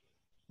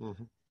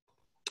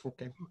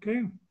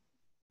 Okay.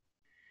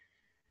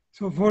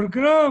 So for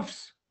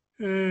graphs,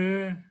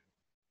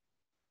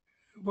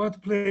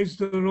 what plays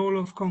the role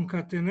of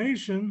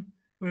concatenation?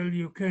 Well,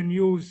 you can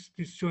use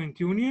disjoint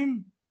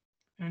union,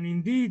 and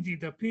indeed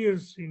it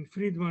appears in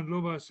Friedman,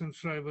 Lobas, and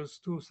Schreiber's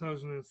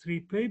 2003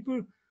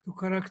 paper to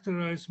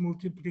characterize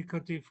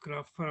multiplicative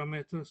graph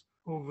parameters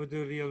over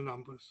the real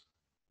numbers.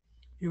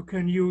 You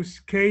can use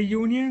K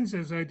unions,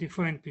 as I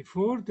defined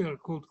before. They are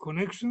called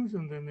connections,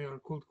 and then they are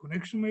called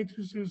connection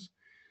matrices,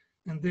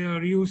 and they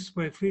are used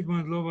by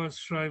Friedman, Lobas,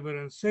 Schreiber,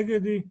 and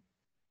Szegedy,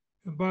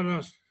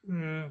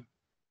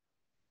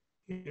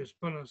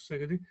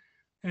 Szegedy,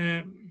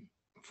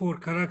 for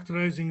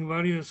characterizing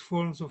various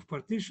forms of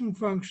partition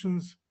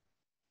functions.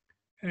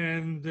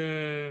 And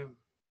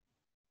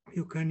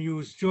you can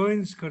use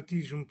joins,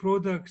 Cartesian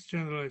products,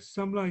 generalized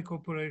sum-like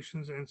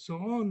operations, and so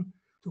on,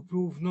 to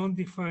prove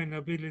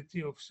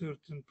non-definability of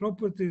certain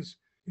properties,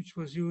 which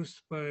was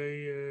used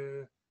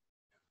by,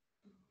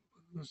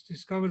 was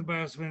discovered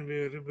by us when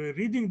we were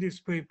reading these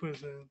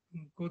papers.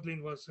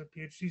 Godlin was a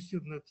PhD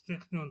student at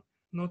Technion,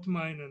 not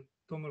mine, and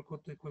Tomer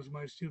Kotek was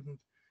my student.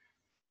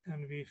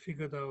 And we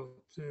figured out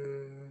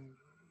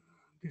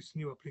these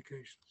new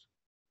applications.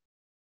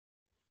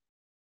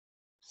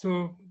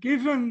 So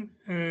given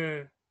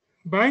a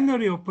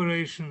binary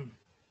operation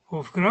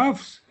of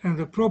graphs and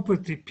the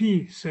property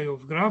P, say,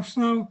 of graphs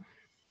now,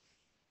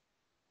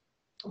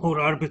 or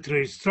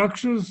arbitrary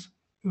structures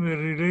where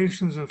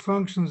relations and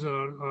functions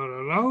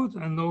are allowed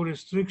and no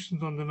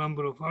restrictions on the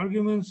number of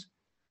arguments,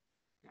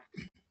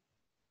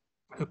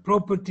 a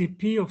property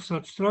P of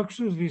such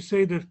structures, we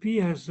say that P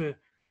has a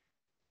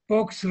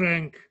box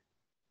rank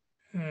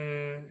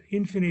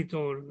infinite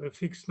or a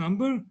fixed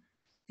number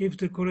if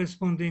the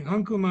corresponding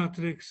Hankel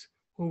matrix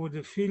over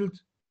the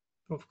field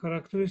of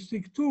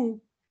characteristic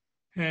 2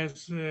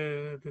 has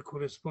the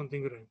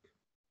corresponding rank.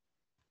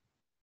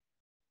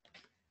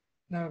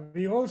 Now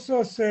we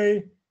also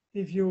say,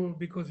 if you,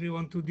 because we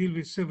want to deal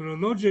with several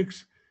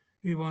logics,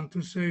 we want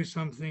to say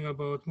something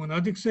about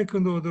monadic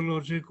second order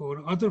logic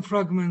or other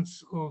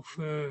fragments of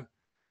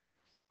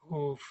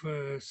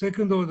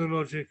second order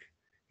logic.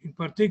 In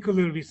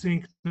particular, we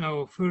think now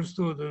of first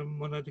order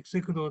monadic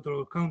second order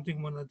or counting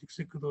monadic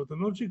second order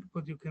logic,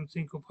 but you can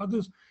think of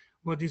others.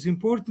 What is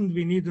important,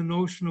 we need a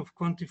notion of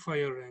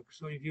quantifier rank.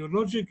 So if your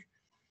logic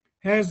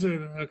has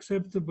an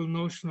acceptable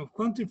notion of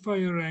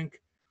quantifier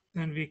rank,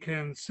 then we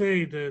can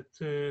say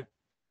that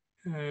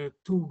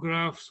two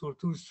graphs or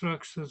two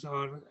structures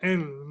are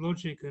L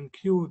logic and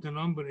Q the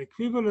number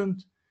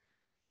equivalent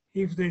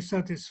if they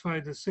satisfy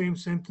the same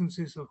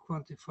sentences of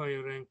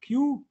quantifier rank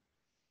Q.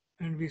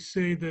 And we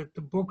say that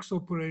the box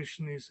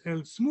operation is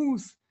L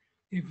smooth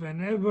if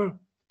whenever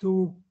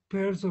two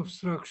pairs of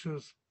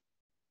structures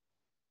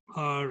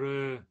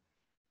are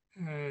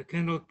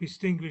cannot be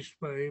distinguished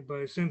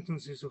by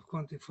sentences of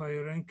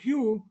quantifier rank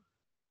Q,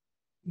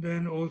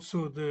 then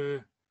also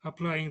the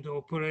applying the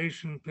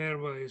operation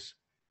pairwise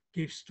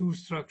gives two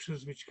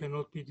structures which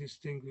cannot be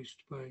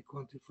distinguished by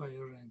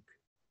quantifier rank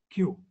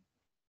Q.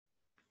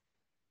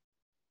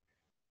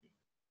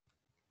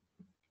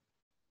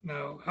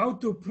 Now, how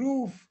to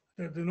prove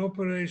that an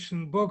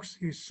operation box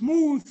is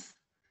smooth?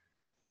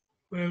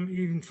 Well,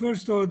 in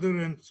first order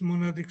and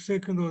monadic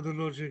second order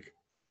logic,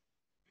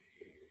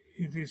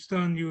 it is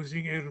done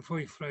using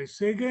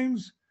Ehrenfeucht-Frey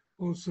games,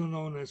 also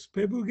known as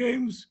Pebble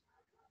games.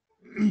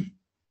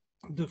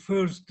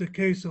 The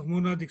case of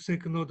monadic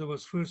second order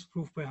was first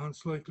proved by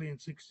Hans Leukli in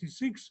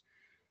 '66.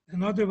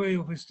 Another way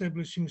of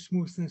establishing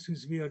smoothness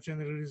is via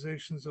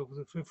generalizations of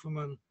the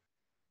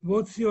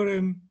Pfefferman-Wood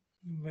theorem,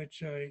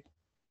 which I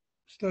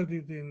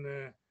studied in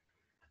a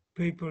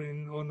paper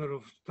in honor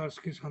of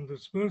Tarski's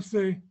 100th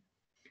birthday.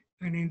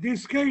 And in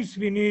this case,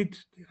 we need,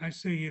 I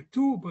say here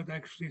two, but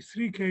actually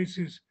three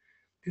cases: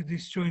 the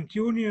disjoint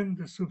union,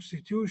 the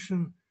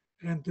substitution,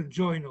 and the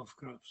join of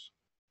graphs.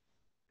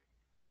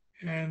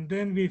 And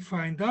then we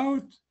find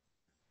out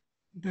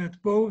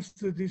that both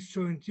the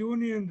disjoint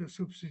union, the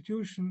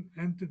substitution,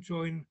 and the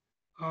join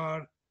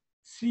are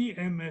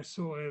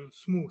CMSOL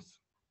smooth.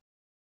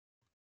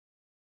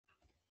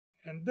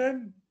 And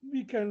then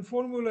we can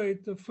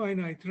formulate the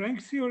finite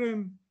rank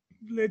theorem.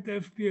 Let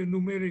F be a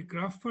numeric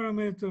graph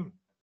parameter.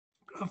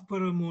 Graph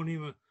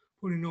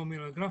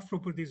polynomial graph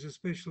property is a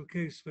special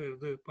case where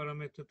the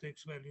parameter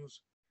takes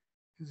values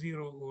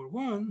 0 or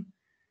 1.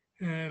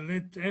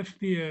 Let F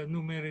be a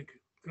numeric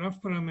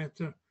graph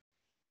parameter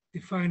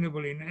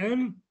definable in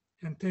L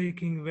and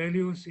taking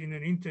values in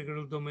an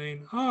integral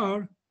domain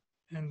R,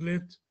 and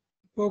let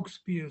box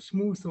be a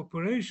smooth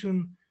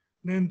operation,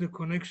 then the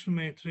connection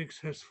matrix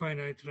has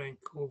finite rank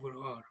over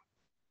R.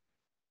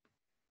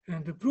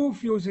 And the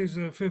proof uses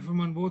a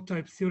Pfefferman-Wood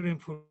type theorem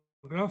for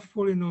graph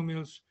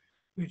polynomials,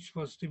 which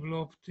was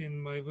developed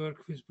in my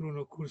work with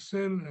Bruno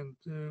Courcelle and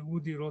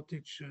Woody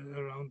Rotich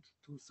around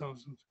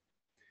 2000.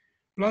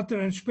 Blatter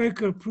and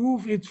Specker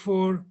prove it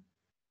for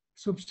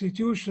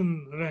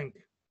substitution rank,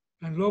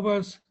 and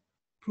Lobas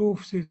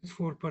proves it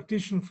for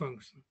partition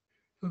function.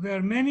 So there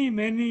are many,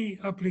 many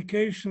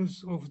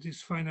applications of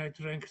this finite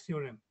rank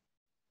theorem.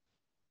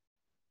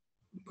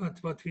 But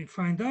what we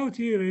find out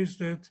here is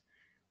that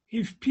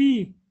if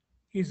P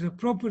is a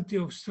property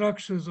of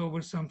structures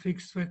over some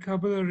fixed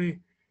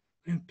vocabulary,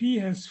 and P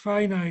has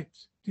finite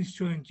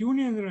disjoint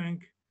union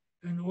rank,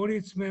 and all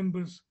its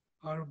members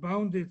are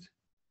bounded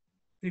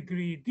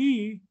degree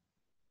D,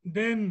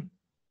 then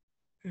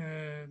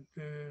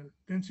the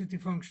density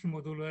function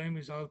modulo M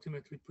is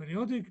ultimately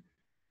periodic.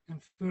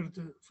 And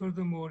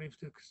furthermore, if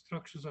the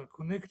structures are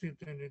connected,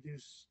 then it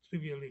is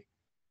trivially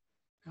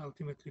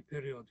ultimately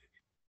periodic.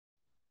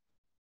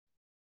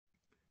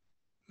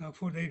 Now,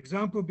 for the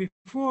example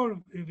before,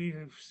 we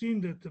have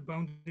seen that the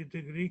bounded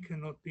degree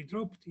cannot be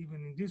dropped,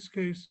 even in this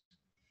case.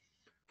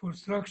 For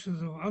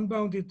structures of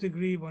unbounded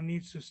degree, one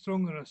needs a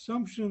stronger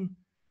assumption,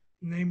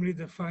 namely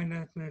the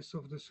finiteness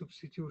of the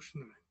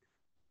substitution rank.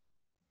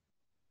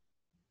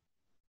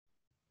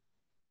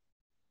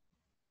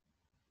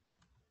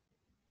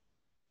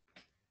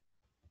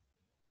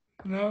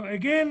 Now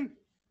again,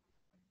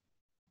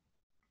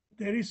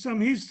 there is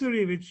some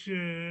history which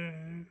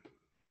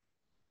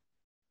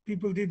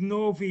people didn't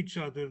know of each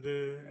other,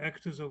 the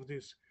actors of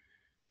this.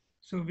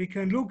 So we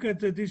can look at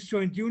the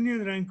disjoint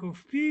union rank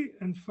of P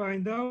and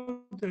find out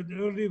that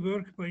early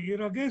work by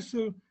Ira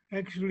Gessel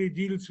actually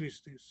deals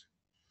with this.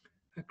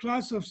 A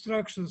class of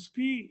structures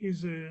P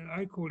is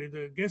I call it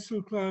a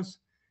Gessel class,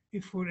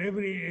 if for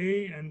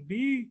every A and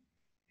B,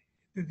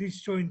 the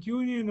disjoint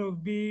union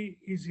of B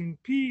is in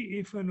P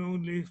if and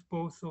only if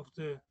both of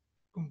the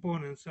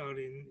components are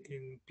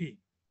in P.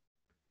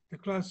 The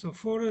class of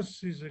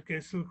forests is a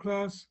Gessel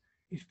class.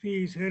 If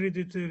P is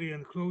hereditary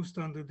and closed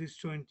under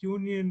disjoint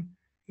union,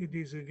 it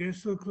is a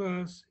Gessel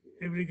class.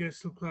 Every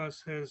Gessel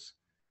class has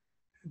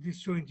a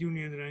disjoint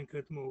union rank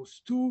at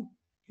most 2.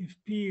 If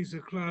P is a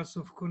class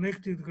of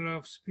connected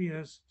graphs, P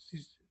has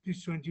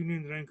disjoint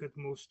union rank at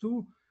most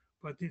 2,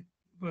 but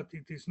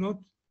it is not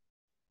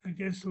a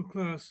Gessel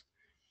class.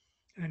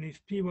 And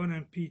if P1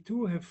 and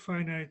P2 have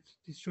finite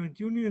disjoint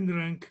union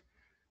rank,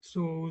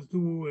 so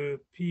do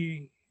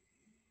P1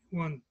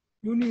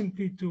 union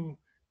P2,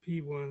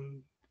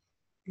 P1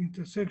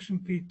 intersection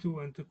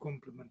P2, and the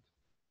complement.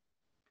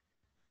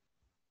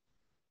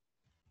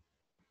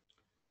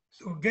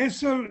 So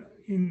Gessel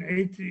in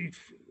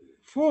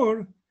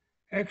 1984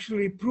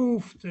 actually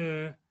proved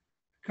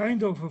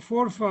kind of a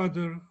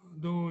forefather,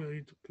 though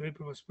the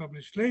paper was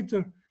published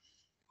later,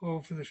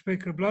 of the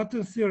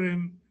Specker-Blatter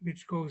theorem,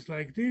 which goes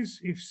like this.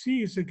 If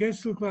C is a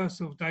Gessel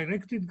class of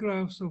directed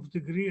graphs of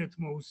degree at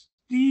most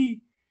D,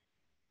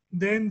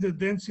 then the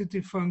density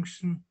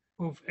function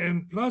of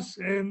M plus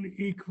N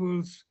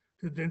equals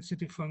the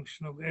density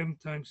function of M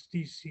times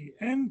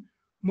DCN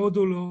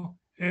modulo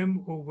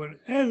M over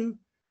L,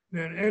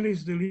 where L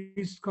is the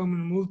least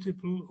common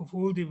multiple of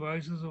all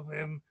divisors of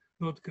M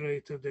not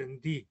greater than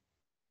D.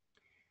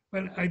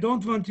 Well, I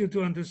don't want you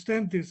to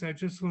understand this. I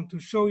just want to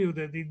show you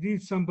that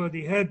indeed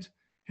somebody had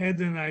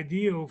an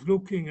idea of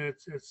looking at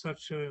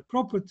such a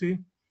property.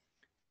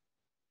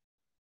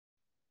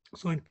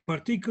 So in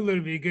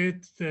particular, we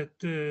get that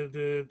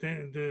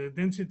the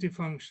density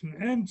function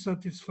N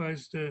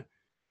satisfies the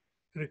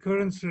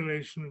recurrence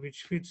relation,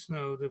 which fits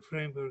now the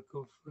framework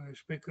of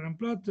Specker and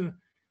Blatter.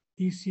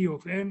 dc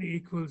of N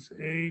equals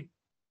A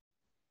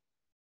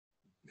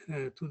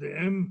to the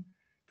M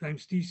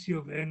times dc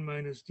of N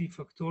minus d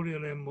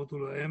factorial M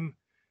modulo M,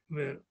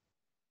 where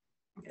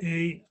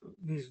A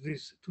is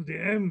this to the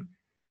M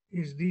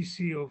is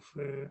dc of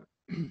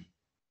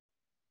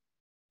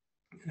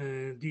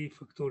d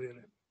factorial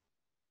M.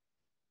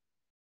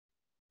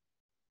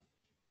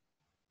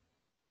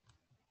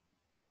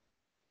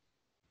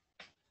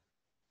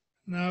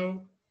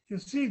 Now, you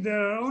see,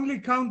 there are only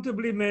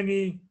countably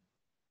many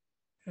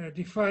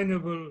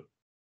definable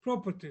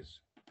properties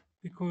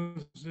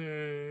because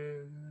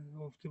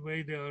of the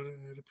way they are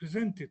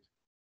represented.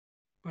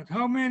 But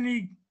how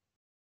many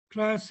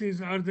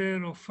classes are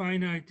there of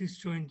finite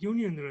disjoint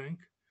union rank?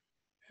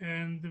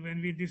 And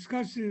when we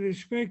discussed it with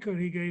Specker,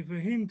 he gave a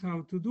hint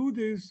how to do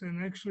this,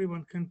 and actually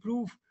one can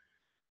prove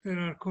there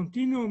are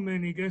continuum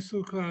many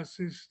Gessel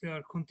classes, there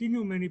are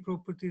continuum many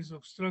properties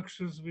of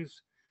structures with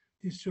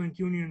disjoint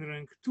union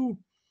rank 2.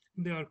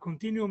 There are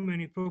continuum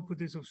many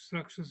properties of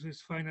structures with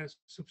finite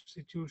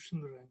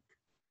substitution rank.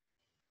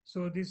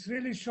 So this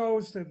really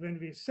shows that when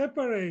we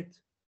separate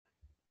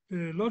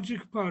the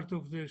logic part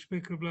of the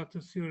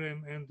Specker-Blatter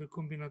theorem and the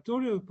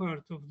combinatorial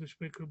part of the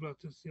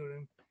Specker-Blatter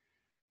theorem,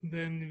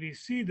 then we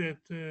see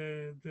that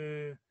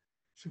the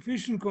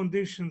sufficient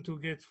condition to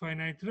get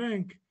finite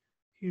rank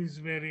is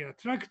very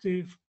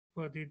attractive,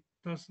 but it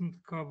doesn't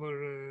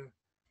cover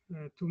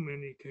too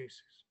many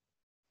cases.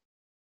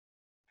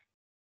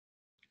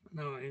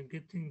 Now I'm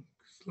getting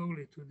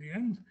slowly to the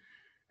end.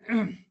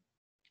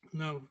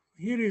 Now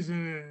here is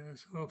an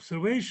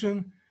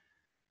observation.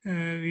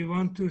 We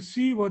want to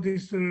see what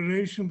is the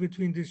relation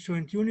between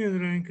disjoint union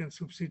rank and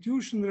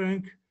substitution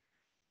rank.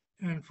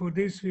 And for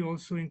this, we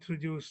also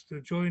introduced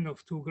the join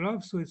of two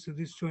graphs. So it's a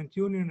disjoint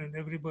union and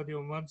everybody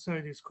on one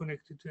side is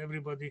connected to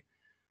everybody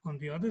on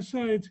the other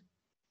side.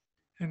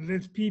 And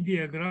let P be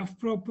a graph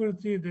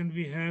property. Then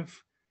we have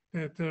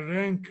that the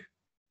rank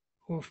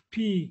of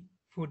P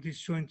for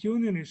disjoint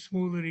union is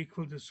smaller or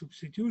equal to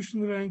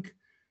substitution rank.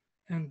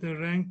 And the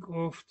rank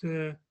of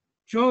the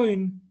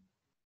join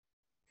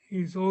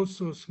is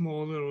also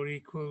smaller or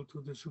equal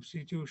to the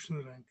substitution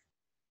rank.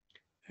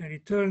 And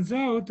it turns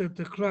out that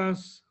the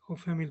class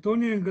of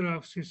Hamiltonian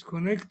graphs is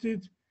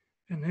connected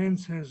and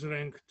hence has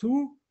rank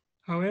 2.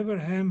 However,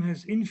 Ham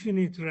has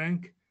infinite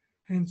rank,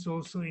 hence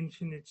also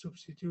infinite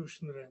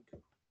substitution rank.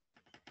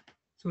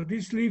 So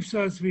this leaves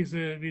us with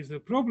a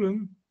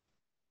problem,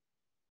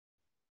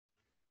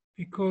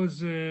 because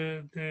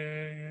the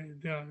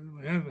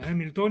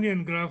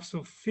Hamiltonian graphs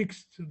of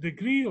fixed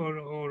degree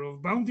or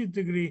of bounded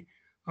degree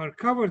are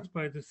covered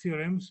by the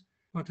theorems,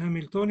 but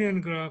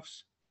Hamiltonian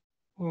graphs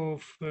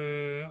of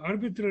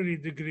arbitrary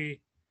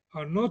degree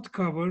are not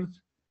covered,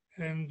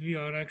 and we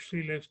are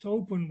actually left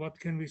open. What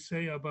can we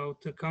say about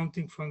the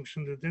counting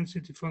function, the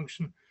density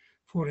function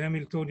for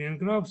Hamiltonian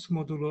graphs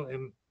modulo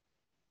M?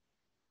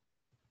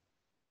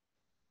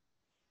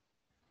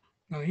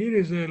 Now here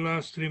is a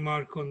last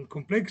remark on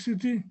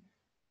complexity.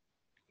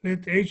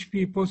 Let H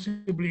be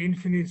possibly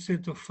infinite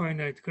set of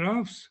finite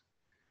graphs.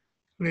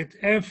 Let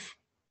F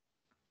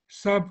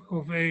sub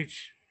of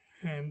H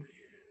and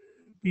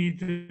be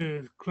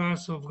the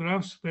class of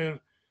graphs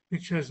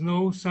which has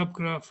no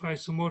subgraph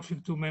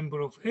isomorphic to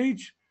member of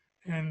H,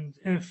 and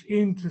F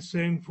int the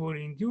same for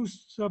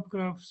induced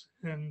subgraphs,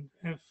 and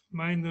F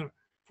minor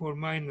for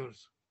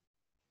minors.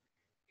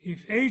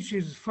 If H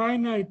is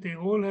finite, they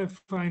all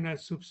have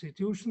finite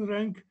substitution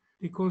rank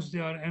because they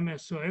are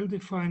MSOL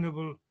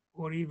definable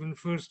or even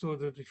first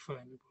order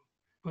definable.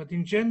 But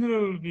in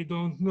general, we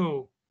don't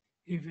know.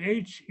 If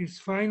H is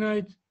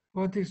finite,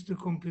 what is the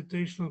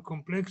computational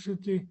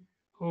complexity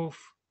of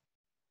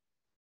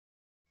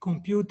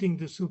computing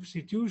the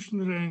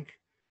substitution rank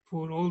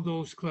for all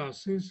those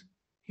classes?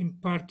 In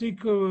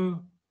particular,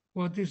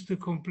 what is the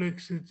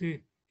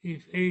complexity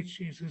if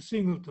H is a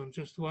singleton,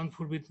 just one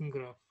forbidden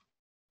graph?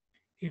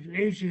 If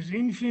H is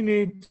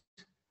infinite,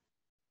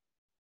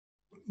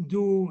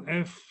 do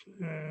F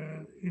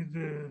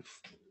the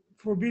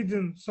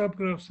forbidden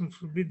subgraphs and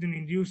forbidden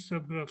induced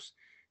subgraphs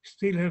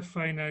still have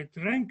finite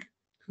rank?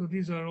 So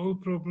these are all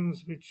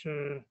problems which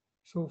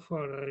so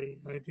far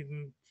I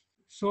didn't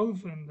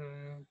solve, and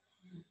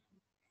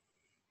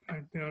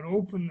they are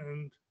open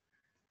and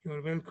you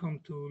are welcome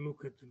to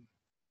look at them.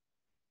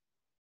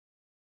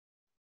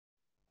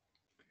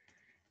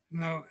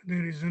 Now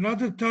there is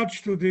another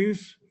touch to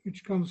this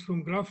which comes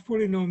from graph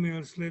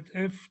polynomials. Let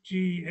f,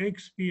 g,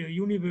 x be a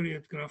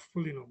univariate graph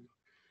polynomial.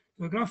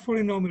 The graph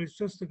polynomial is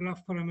just a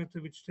graph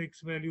parameter which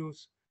takes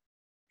values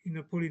in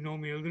a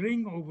polynomial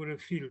ring over a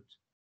field.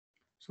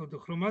 So the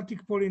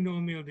chromatic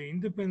polynomial, the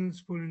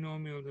independence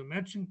polynomial, the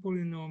matching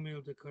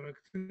polynomial, the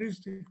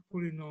characteristic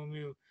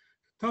polynomial,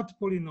 the Tat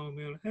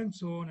polynomial, and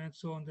so on,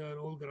 they are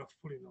all graph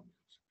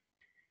polynomials.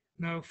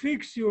 Now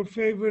fix your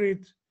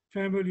favorite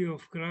family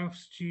of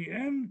graphs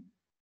Gn,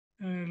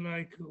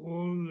 like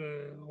all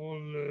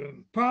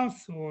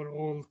paths or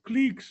all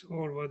cliques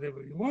or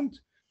whatever you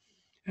want,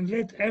 and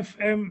let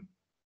Fm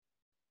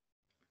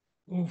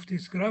of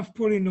this graph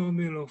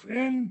polynomial of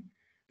n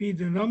be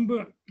the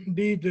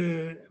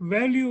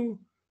value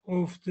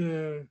of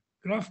the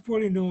graph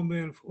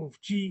polynomial of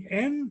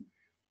Gn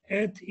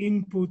at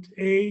input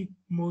A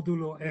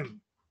modulo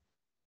m.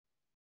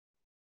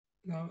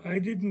 Now, I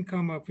didn't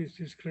come up with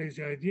this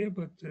crazy idea,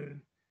 but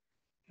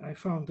I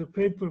found a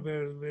paper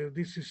where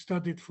this is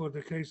studied for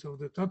the case of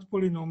the Tat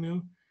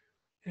polynomial.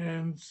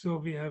 And so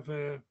we have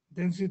a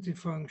density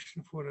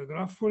function for a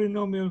graph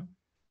polynomial.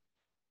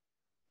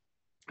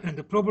 And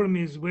the problem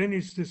is, when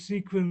is the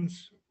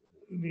sequence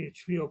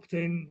which we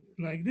obtain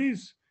like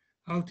this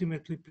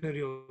ultimately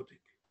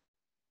periodic?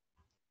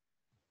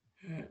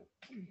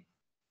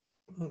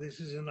 Well, this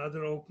is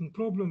another open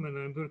problem, and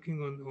I'm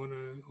working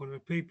on a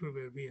paper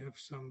where we have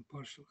some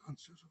partial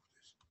answers of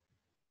this.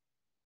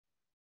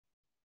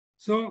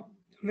 So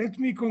let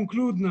me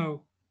conclude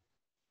now.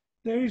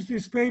 There is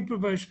this paper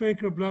by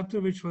Specker Blatter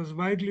which was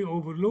widely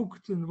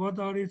overlooked, and what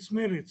are its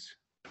merits?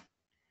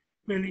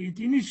 Well, it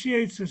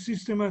initiates a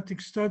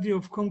systematic study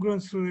of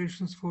congruence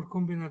relations for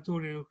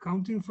combinatorial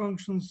counting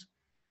functions,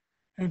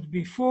 and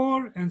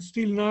before and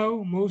still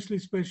now, mostly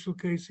special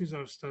cases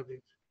are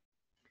studied.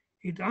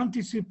 It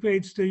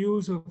anticipates the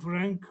use of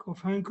rank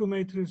of Hankel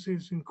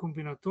matrices in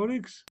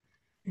combinatorics.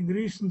 In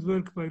recent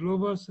work by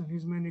Lovas and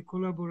his many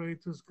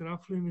collaborators,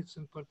 graph limits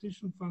and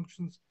partition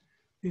functions,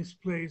 this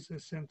plays a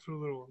central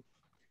role.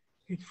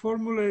 It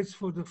formulates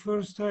for the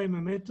first time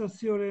a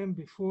meta-theorem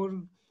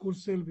before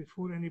Kursel,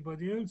 before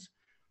anybody else,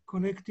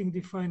 connecting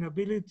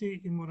definability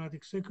in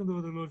monadic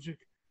second-order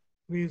logic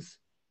with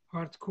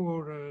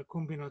hardcore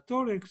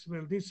combinatorics.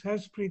 Well, this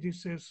has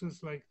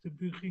predecessors like the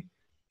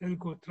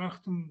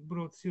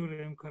Büchi-Elko-Trachtenbrot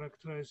theorem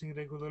characterizing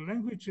regular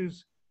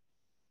languages.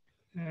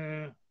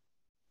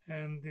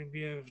 And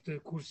we have the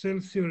Kursel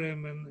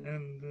theorem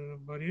and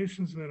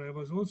variations where I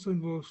was also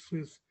involved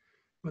with,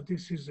 but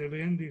this is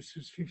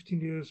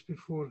 15 years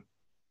before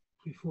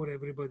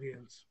everybody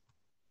else.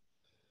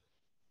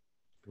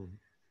 Mm-hmm.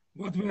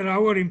 What were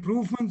our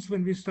improvements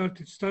when we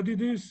started study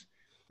this?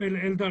 Well,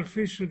 Eldar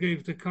Fischer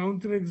gave the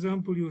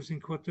counterexample using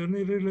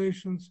quaternary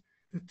relations.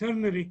 The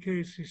ternary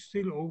case is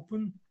still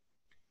open.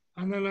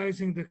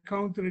 Analyzing the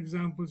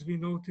counterexamples, we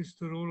noticed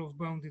the role of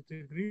bounded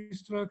degree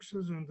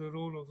structures and the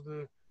role of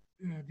the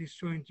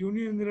disjoint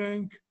union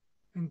rank,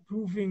 and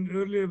proving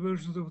earlier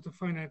versions of the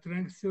finite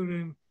rank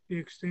theorem, we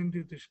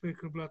extended the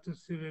Specker-Blatter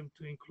theorem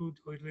to include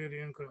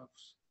Eulerian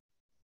graphs.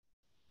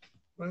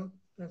 Well,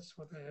 that's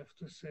what I have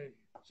to say.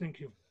 Thank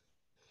you.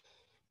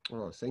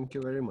 Oh, thank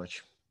you very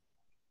much.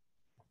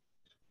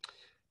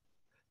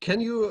 Can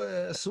you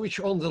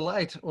switch on the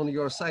light on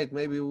your side?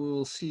 Maybe we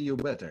will see you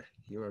better.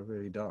 You are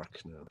very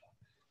dark now.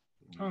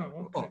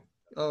 Oh, okay.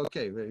 Oh,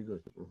 okay, very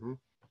good. Mm-hmm.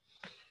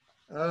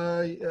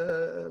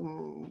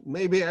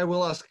 Maybe I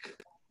will ask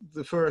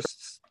the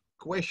first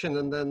question,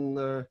 and then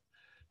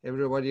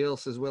everybody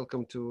else is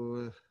welcome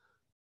to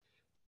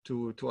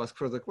ask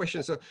further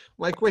questions. So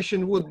my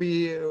question would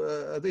be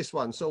this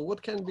one. So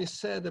what can be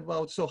said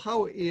about, so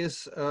how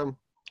is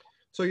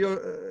So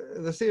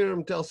the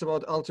theorem tells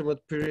about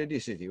ultimate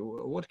periodicity.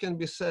 What can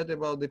be said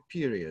about the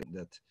period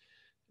that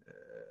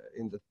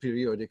in the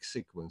periodic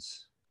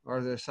sequence?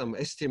 Are there some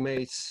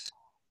estimates?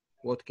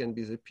 What can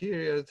be the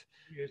period?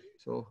 Yes.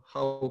 So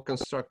how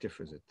constructive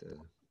is it?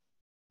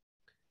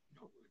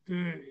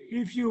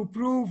 If you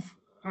prove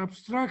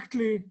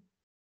abstractly,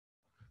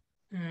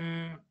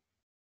 well,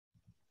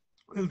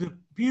 the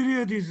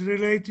period is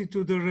related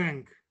to the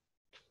rank.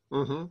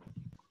 Mm-hmm.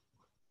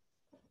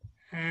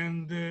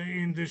 And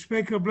in the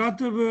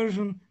Specker-Blatter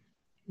version,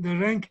 the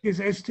rank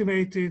is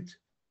estimated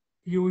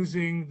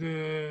using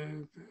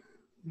the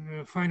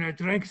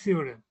finite rank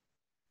theorem.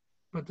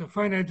 But the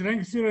finite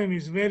rank theorem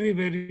is very,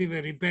 very,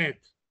 very bad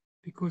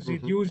because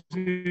it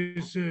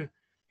uses,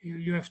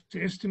 you have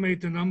to estimate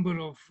the number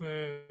of,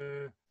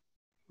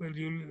 well,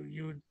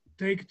 you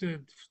take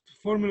the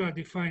formula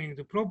defining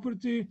the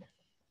property,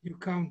 you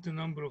count the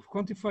number of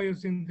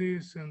quantifiers in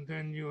this, and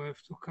then you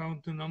have to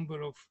count the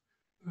number of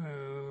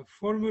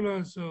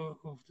formulas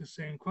of the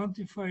same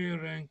quantifier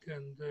rank.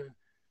 And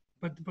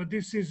but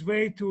this is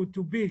way too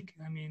big.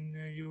 I mean,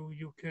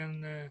 you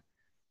can,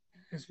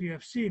 as we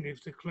have seen,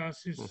 if the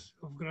classes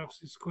of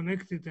graphs is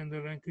connected, and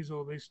the rank is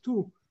always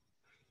 2.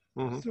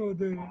 So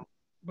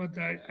but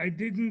I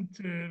didn't,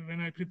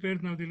 when I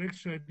prepared now the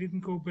lecture, I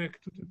didn't go back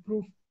to the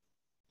proof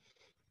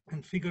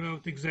and figure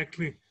out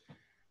exactly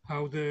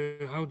how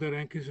the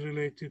rank is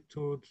related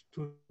to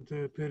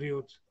the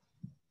period.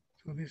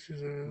 So this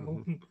is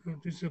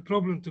this is a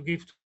problem to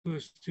give to a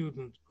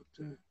student, but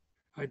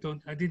I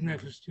didn't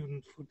have a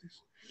student for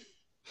this.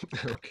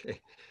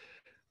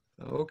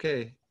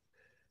 Okay.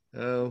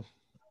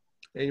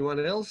 Anyone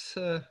else?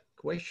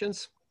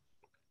 Questions?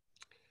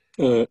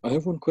 I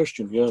have one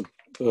question. Yeah.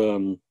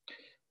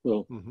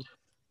 Well,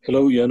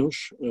 hello,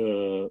 Janusz.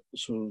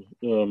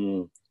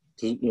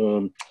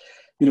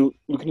 You know,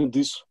 looking at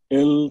these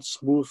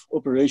L-smooth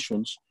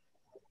operations,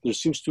 there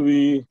seems to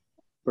be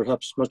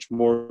perhaps much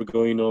more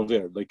going on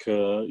there. Like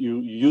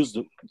you use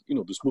the,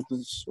 the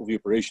smoothness of the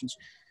operations,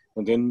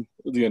 and then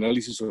the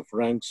analysis of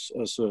ranks,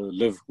 as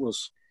Lev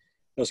was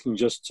asking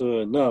just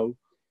now.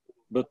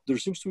 But there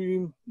seems to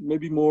be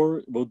maybe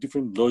more about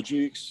different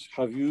logics.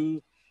 Have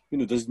you,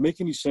 does it make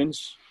any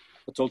sense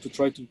at all to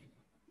try to,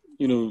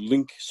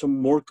 link some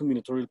more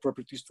combinatorial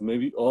properties to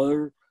maybe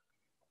other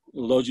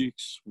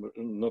logics,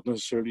 not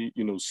necessarily,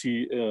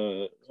 see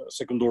a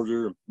second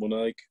order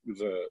monadic with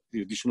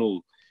the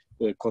additional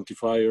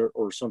quantifier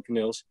or something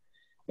else,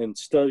 and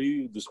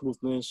study the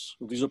smoothness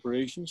of these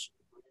operations?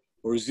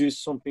 Or is this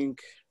something,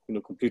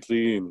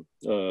 completely,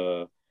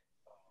 I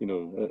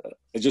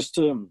just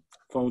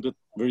found it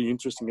very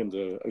interesting, and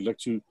I'd like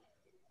to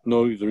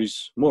know if there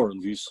is more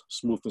on this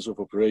smoothness of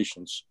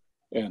operations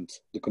and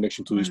the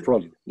connection to this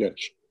problem.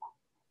 Yes.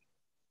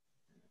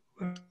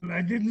 Well,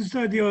 I didn't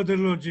study other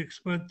logics,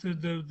 but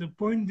the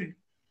point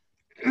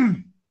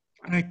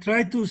I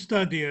tried to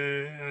study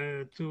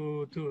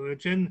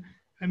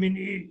I mean,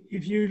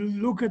 if you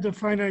look at the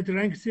finite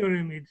rank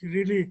theorem, it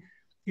really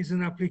is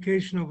an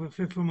application of a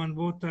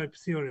Pfefferman-Both type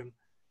theorem.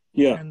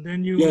 Yeah. And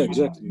then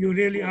exactly. you're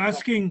really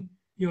asking,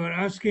 you are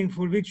asking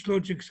for which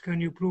logics can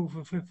you prove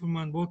a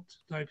Pfefferman-Both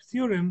type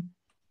theorem.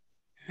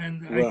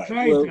 And I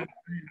tried. Well,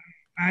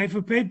 I have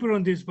a paper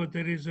on this, but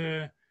there is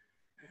a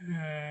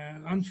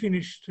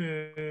unfinished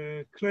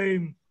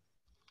claim,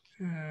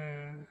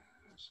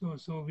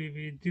 so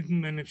we didn't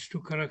manage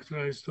to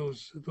characterize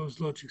those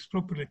logics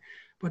properly.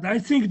 But I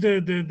think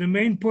the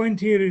main point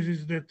here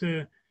is that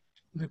the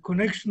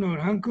connection or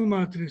Hankel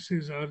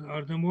matrices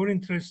are the more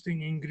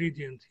interesting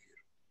ingredient here.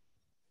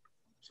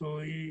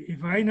 So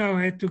if I now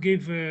had to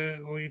give,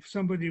 or if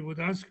somebody would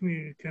ask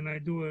me, can I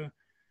do a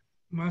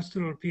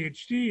master or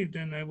PhD,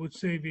 then I would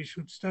say we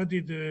should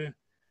study the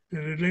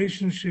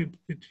relationship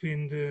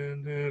between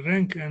the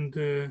rank and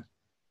the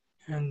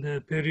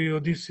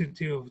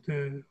periodicity of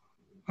the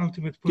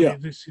ultimate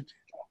periodicity.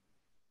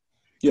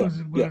 Because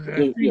I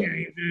think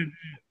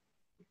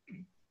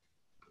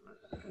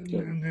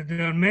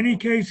there are many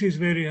cases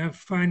where you have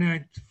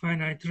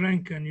finite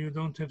rank and you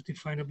don't have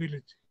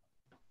definability.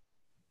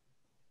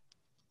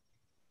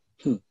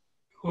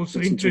 Also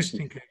that's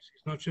interesting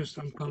cases, not just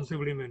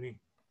uncountably many.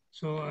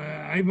 So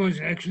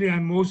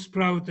I'm most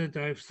proud that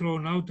I've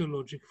thrown out the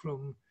logic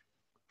from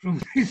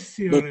this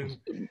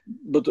theorem.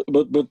 But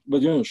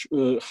Janusz,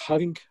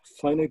 having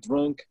finite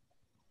rank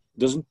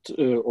doesn't,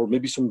 or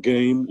maybe some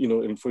game,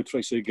 and if I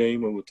try to say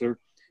game or whatever,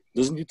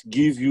 doesn't it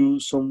give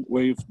you some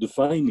way of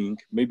defining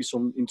maybe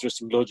some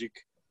interesting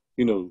logic,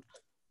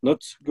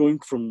 not going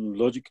from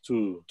logic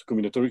to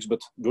combinatorics,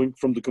 but going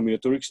from the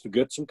combinatorics to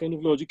get some kind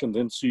of logic and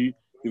then see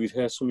if it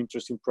has some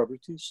interesting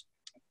properties?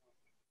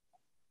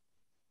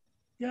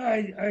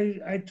 Yeah,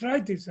 I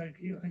tried this. I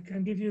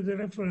can give you the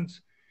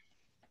reference.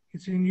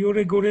 It's in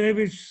Yuri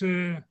Gurevich's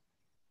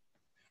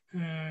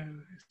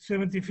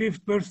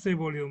 75th birthday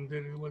volume.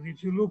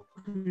 If you look,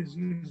 is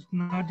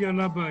Nadia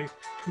Labai.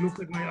 Look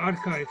at my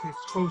archive.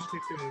 It's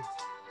posted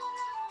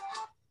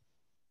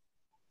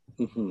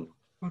there.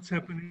 What's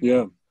happening?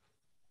 Yeah.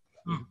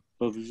 Oh.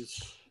 Oh, this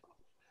is...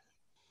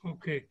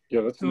 Okay.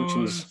 Yeah, that So,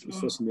 connection is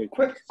fascinating.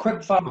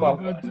 Quick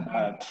follow-up,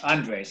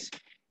 Andres.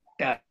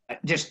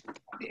 Just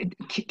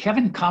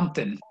Kevin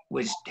Compton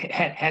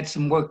had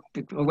some work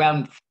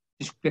around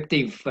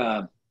descriptive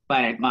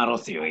finite model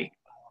theory,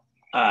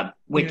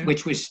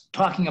 which was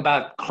talking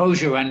about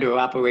closure under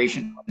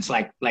operations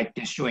like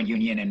disjoint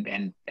union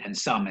and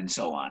sum and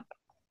so on.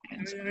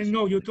 I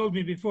know you told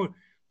me before.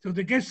 So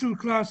the Gessel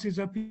classes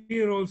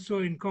appear also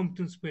in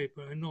Compton's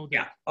paper. I know that.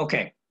 Yeah.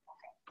 Okay.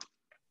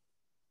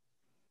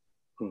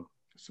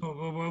 So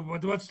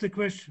what's the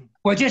question?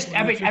 Well, you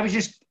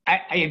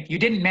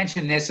didn't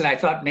mention this, and I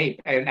thought maybe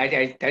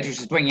I was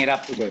just bringing it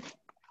up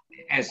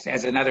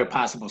as another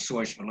possible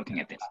source for looking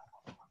at this.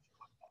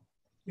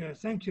 Yeah,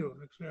 thank you.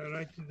 Actually, I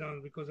write it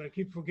down because I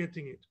keep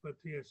forgetting it, but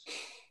yes.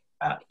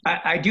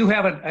 I do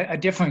have a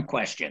different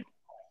question.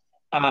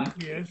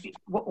 Yes.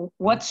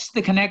 What's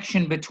the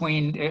connection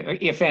between,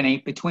 if any,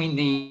 between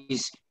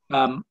these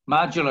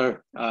modular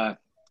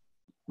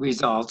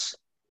results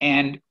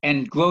and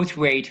growth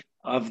rate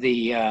of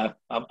the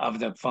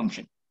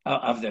function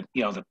of the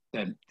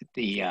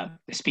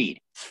speed?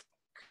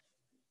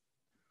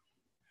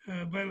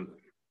 Well,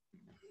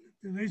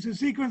 there's a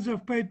sequence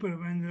of paper,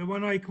 and the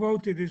one I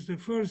quoted is the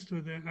first.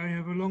 I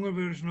have a longer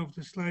version of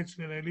the slides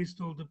where I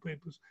list all the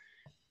papers.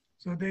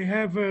 So they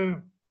have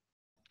a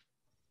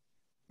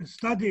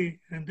study,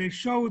 and they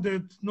show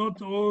that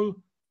not all,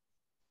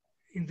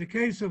 in the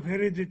case of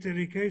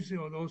hereditary cases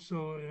or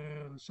also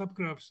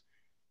subgraphs,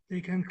 they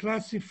can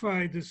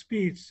classify the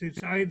speeds.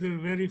 It's either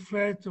very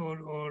flat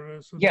or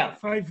sort of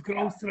 5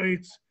 growth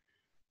rates,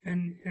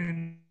 and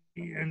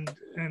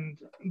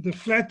the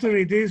flatter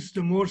it is,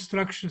 the more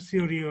structure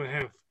theory you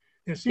have.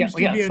 There seems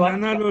to be an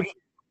analogy.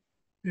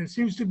 There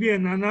seems to be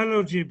an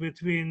analogy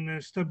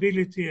between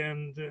stability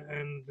and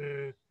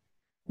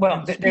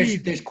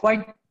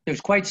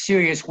there's quite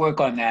serious work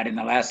on that in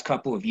the last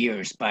couple of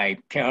years by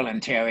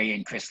Carolyn Terry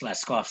and Chris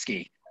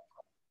Laskowski,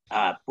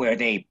 where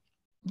they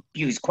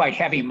use quite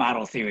heavy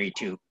model theory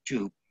to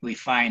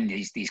refine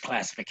these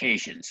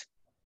classifications.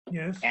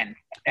 Yes. And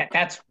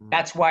that's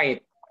why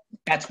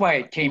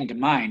it came to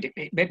mind.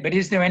 But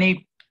is there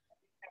any,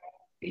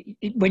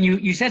 when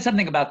you said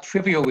something about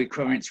trivial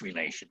recurrence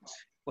relations,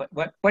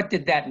 what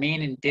did that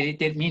mean? And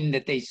did it mean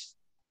that they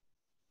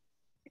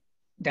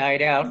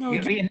died out? No,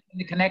 in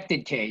the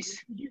connected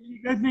case.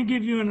 Let me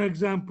give you an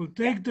example.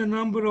 Take the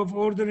number of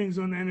orderings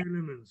on n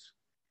elements.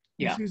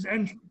 This is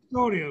n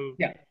factorial.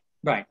 Yeah,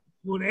 right.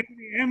 For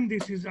every m,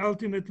 this is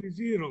ultimately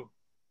 0.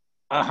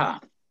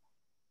 Ah,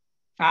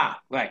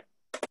 right.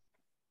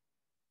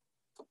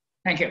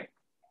 Thank you.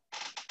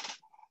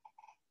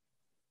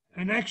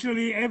 And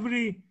actually,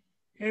 every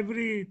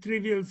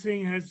trivial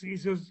thing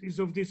is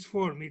of this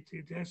form.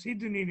 It has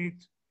hidden in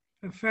it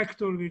a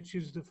factor which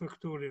is the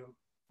factorial.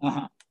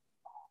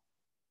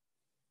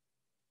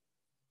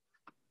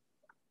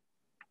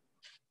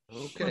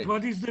 Okay. But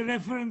what is the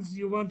reference?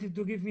 You wanted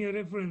to give me a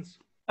reference.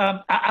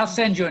 I'll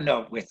send you a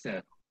note with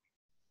the.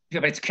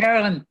 But it's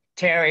Carolyn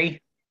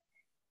Terry,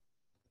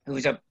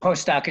 who's a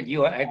postdoc at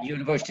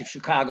University of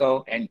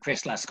Chicago, and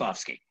Chris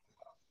Laskowski.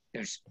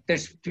 There's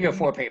 3 or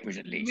 4 papers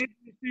at least. Send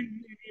me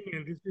an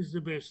email. This is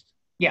the best.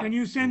 Yeah. Can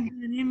you send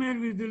me an email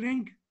with the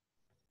link?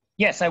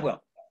 Yes, I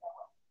will.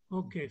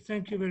 Okay,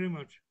 thank you very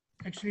much.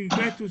 Actually,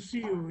 glad to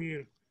see you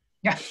here.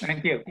 Yeah,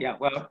 thank you. Yeah,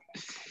 well,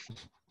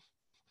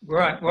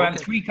 we're on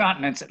 3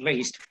 continents at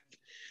least.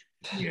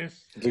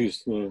 Yes. At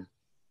least, yeah.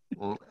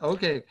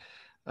 Okay.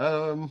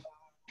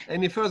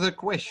 Any further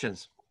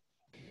questions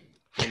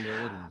from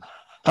the audience?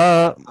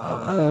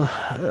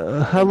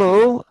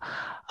 Hello.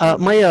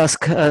 May I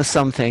ask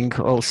something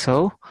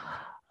also?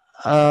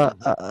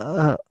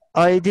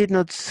 I did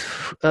not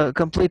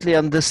completely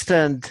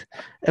understand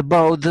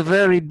about the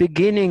very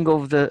beginning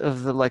of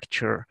the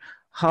lecture.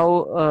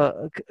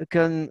 How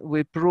can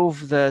we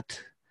prove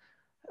that?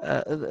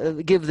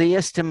 Give the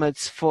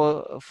estimates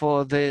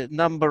for the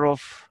number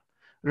of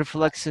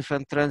reflexive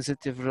and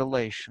transitive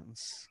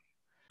relations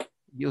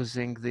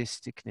using this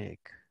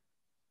technique.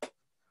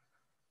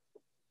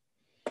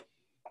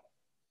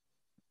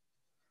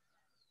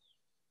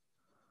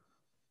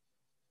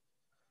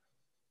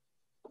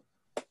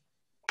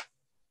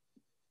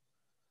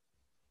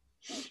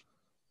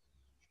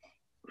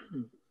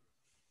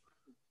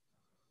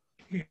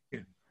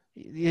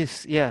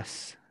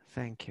 Yes,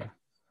 thank you.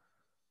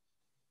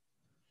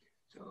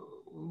 So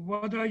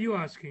what are you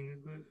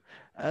asking?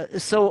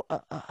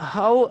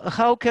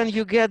 How can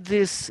you get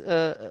this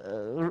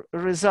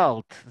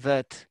result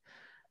that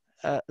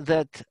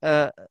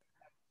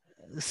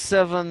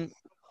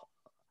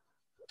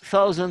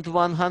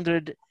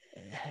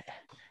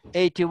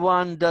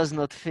 7,181 does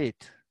not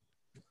fit?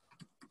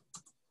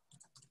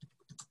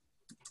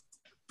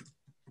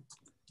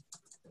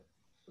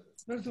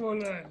 First of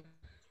all,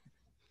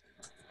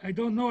 I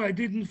don't know. I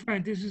didn't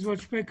find. This is what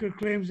Specker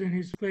claims in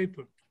his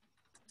paper.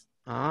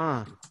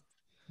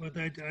 But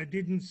I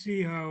didn't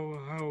see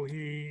how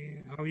he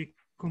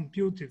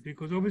computed,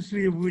 because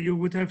obviously you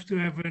would have to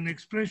have an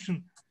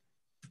expression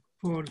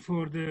for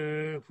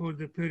the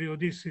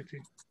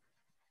periodicity.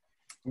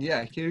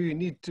 Yeah, here you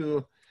need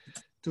to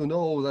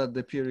know that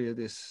the period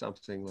is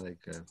something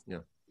like,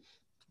 yeah.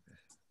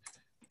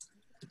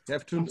 You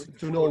have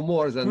to know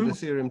more than the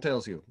theorem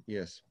tells you.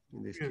 Yes,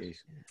 in this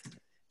case.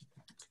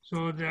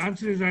 So the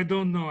answer is I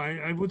don't know.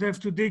 I would have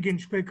to dig in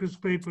Specker's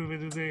paper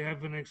whether they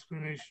have an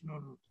explanation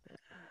or not.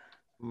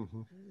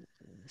 Mm-hmm.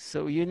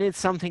 So you need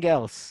something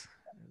else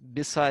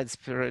besides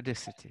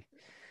periodicity.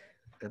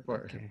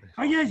 Okay.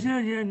 Oh yes,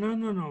 yeah.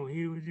 No.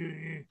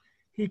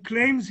 He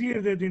claims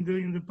here that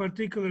in the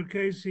particular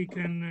case he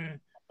can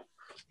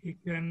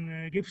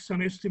give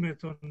some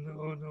estimate on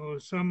or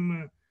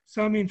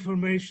some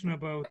information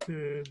about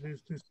the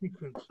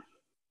sequence.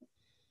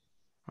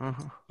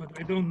 But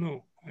I don't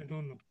know.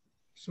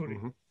 Sorry.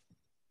 Mm-hmm.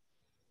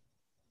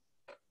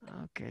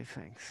 Okay,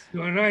 thanks.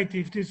 You are right.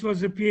 If this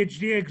was a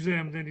PhD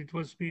exam, then it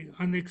must be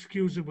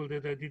unexcusable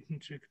that I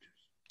didn't check this.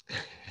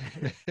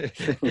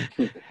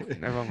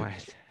 Never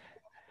mind.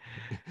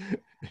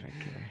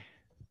 Okay.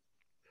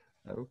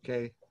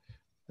 Okay.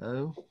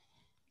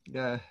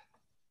 Yeah.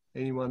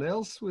 Anyone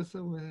else with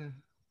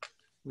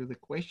the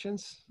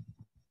questions?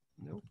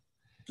 No.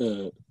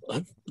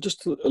 I've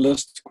just a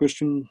last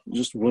question.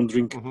 Just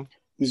wondering,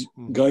 these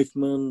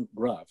Geifman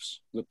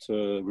graphs that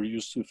were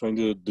used to find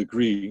the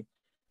degree.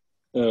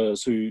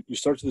 So you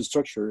start with the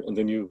structure and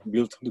then you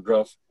build the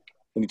graph,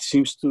 and it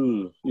seems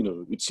to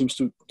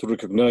to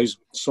recognize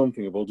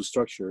something about the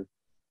structure,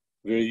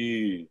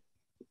 very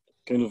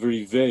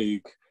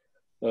vague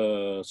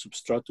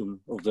substratum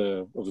of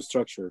the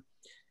structure.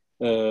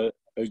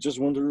 I just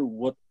wonder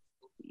what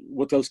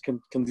else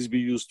can this be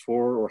used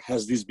for, or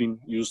has this been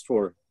used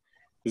for?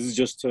 This is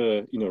just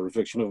a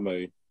reflection of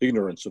my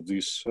ignorance of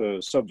this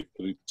subject,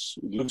 but it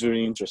looks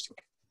very interesting.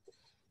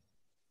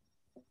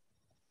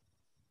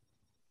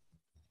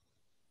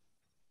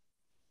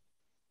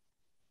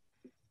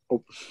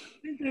 Oh.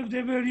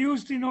 They were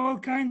used in all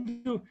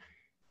kinds of.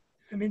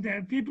 I mean,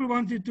 people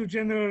wanted to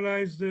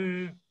generalize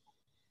the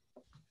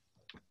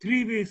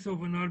tree-width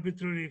of an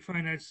arbitrary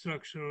finite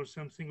structure or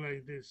something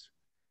like this.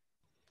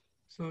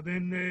 So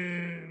then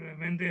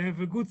when they have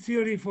a good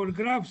theory for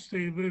graphs,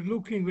 they were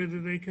looking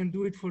whether they can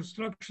do it for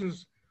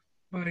structures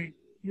by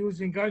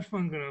using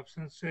Geifman graphs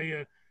and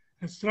say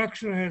a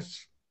structure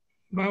has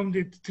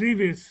bounded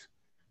tree-width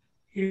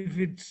if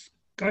its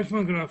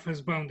Geifman graph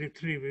has bounded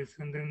tree-width,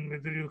 and then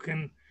whether you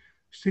can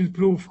still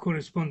prove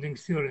corresponding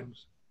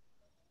theorems.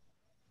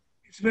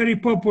 It's very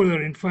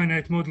popular in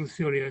finite model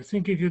theory. I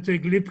think if you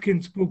take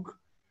Lipkin's book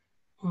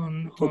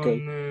on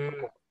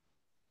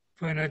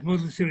finite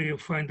model theory, you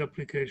find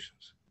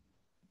applications.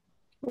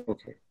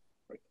 Okay.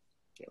 Right.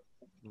 Yeah.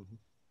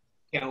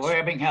 Yeah, or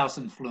Ebbinghaus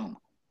and Flume.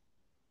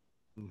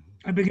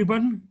 I beg your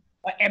pardon?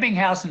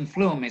 Ebbinghaus and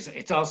Flume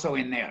it's also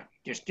in there.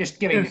 Just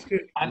giving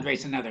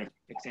Andres another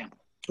example.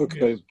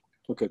 Okay. Yes.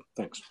 Okay.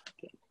 Thanks.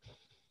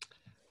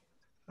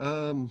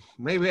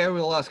 Maybe I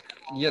will ask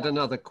yet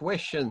another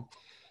question.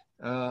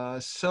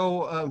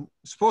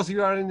 Suppose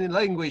you are in a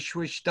language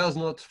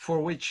for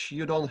which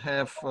you don't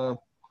have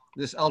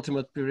this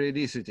ultimate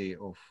periodicity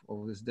of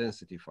this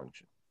density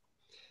function.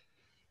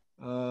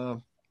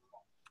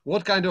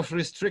 What kind of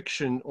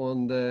restriction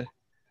on the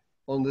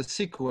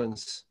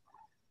sequence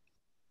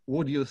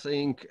would you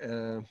think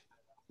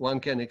one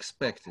can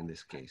expect in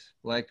this case?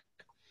 Like,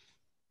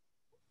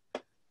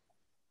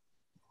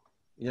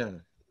 yeah.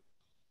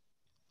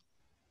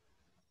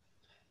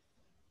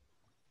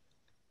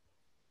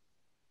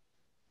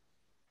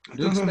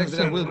 Do you expect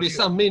there will be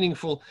some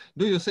meaningful?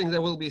 Do you think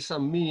there will be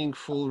some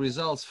meaningful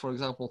results? For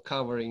example,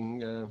 covering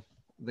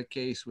the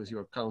case with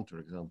your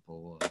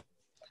counterexample,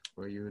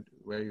 where you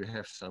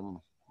have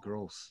some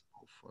growth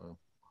of.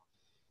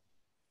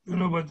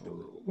 No, but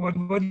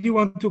what do you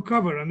want to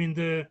cover? I mean,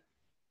 the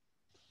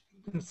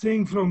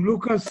thing from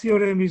Lucas'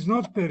 theorem is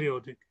not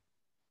periodic.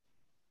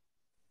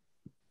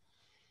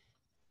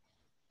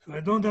 So I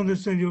don't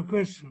understand your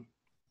question.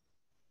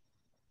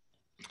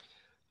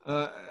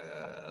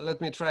 Let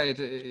me try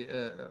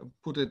to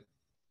put it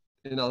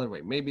another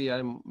way. Maybe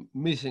I'm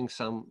missing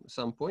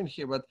some point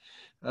here, but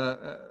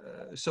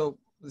so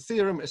the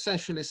theorem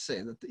essentially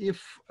says that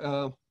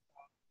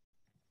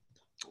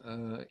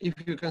if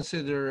you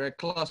consider a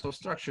class of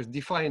structures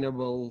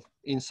definable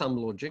in some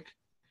logic,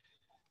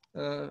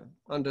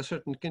 under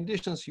certain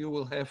conditions, you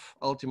will have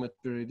ultimate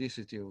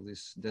periodicity of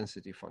this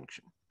density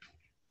function.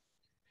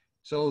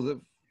 So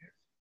the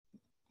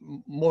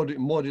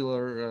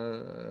modular.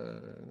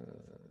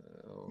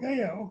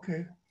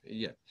 Okay.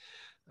 Yeah.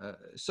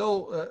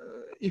 So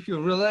if you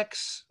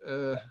relax,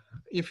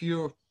 if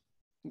you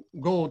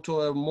go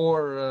to a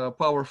more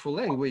powerful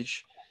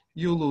language,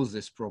 you lose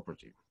this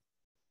property.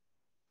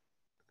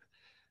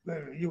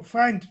 Well, you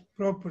find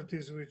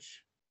properties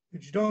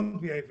which don't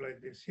behave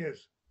like this,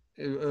 yes.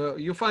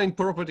 You find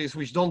properties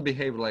which don't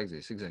behave like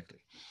this,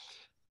 exactly.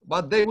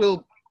 But they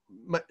will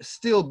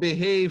still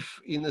behave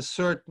in a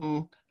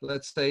certain,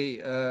 let's say,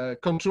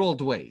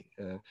 controlled way.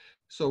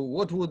 So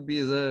what would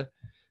be the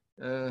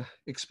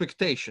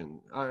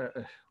expectation?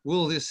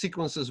 Will these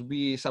sequences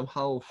be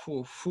somehow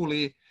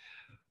fully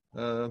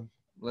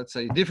let's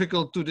say,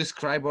 difficult to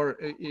describe, or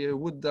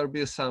would there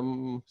be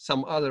some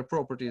other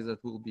properties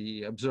that will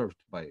be observed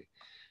by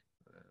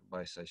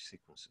such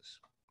sequences?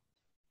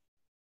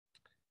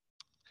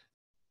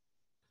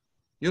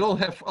 You don't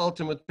have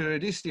ultimate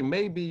periodicity.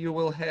 Maybe you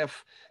will have,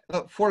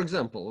 for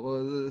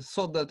example, the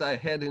thought that I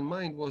had in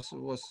mind was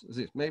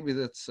this. Maybe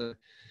that's a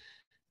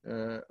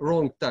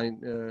wrong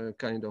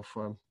kind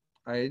of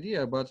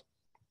idea, but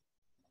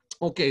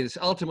okay, this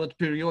ultimate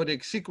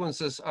periodic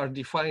sequences are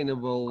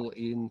definable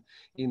in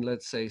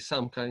let's say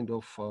some kind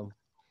of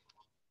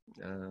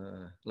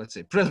let's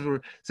say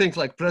things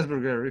like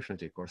Presburger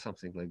arithmetic or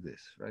something like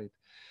this, right?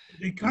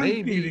 They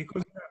can't be,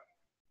 because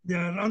there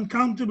are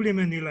uncountably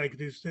many like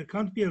this. There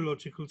can't be a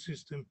logical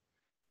system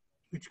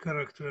which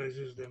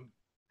characterizes them.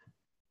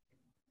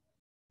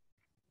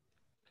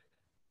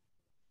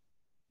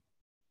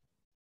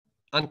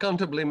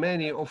 Uncountably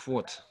many of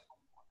what?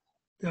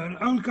 There are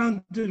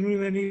uncountably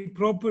many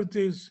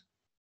properties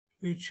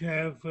which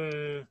have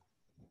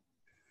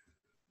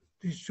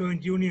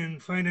disjoint union,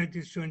 finite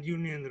disjoint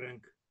union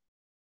rank.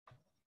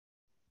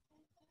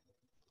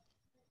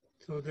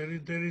 So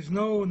there is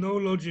no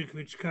logic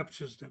which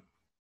captures them.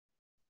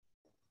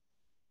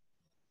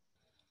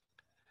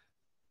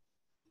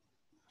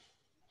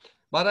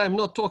 But I'm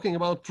not talking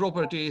about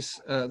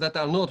properties that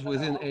are not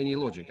within any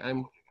logic.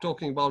 I'm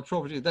talking about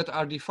properties that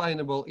are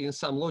definable in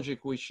some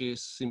logic which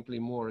is simply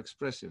more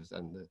expressive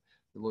than the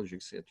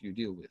logics that you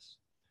deal with,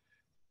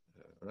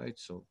 right?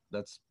 So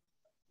that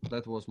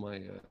was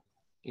my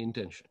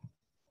intention.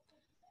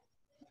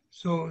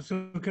 So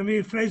can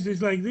we phrase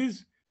this like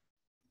this?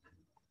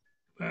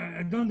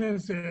 I don't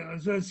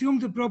understand. So assume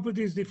the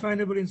property is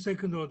definable in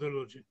second order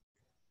logic.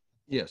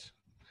 Yes.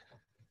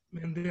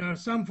 And there are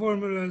some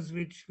formulas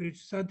which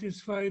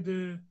satisfy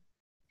the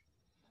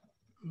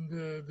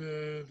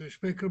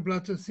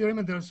Specker-Blatter theorem,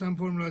 and there are some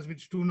formulas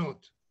which do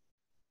not.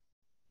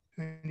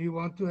 And you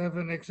want to have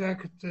an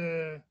exact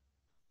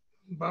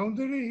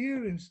boundary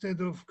here instead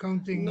of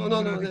counting. No.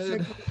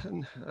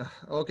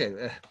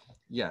 Okay.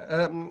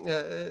 Yeah.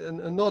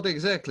 Not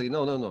exactly.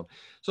 No.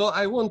 So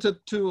I wanted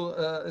to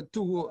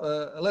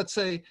let's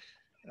say.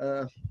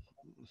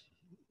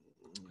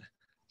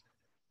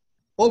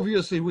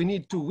 Obviously, we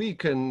need to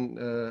weaken.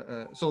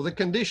 So the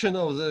condition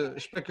of the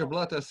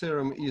Specker-Blatter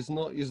theorem is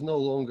no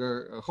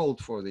longer hold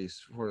for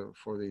these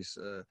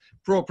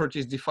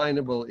properties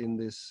definable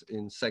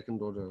in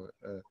second order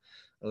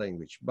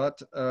language.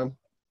 But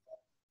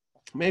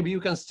maybe you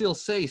can still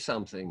say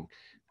something.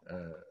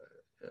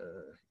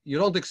 You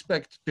don't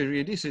expect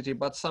periodicity,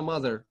 but some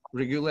other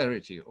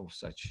regularity of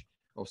such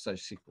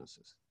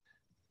sequences.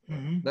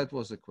 Mm-hmm. That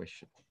was the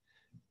question.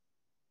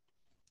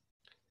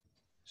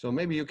 So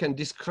maybe you can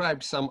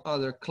describe some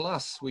other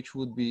class which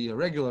would be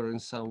regular in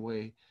some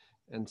way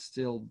and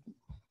still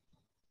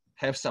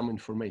have some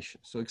information.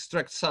 So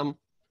extract some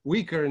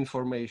weaker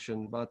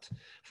information, but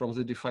from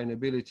the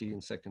definability in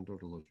second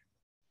order logic.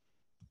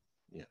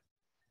 Yeah.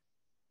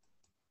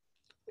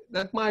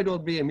 That might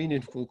not be a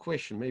meaningful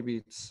question. Maybe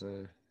it's,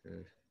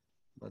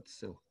 but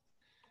still.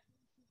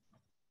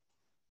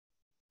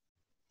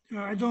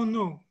 I don't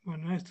know.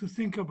 One has to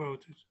think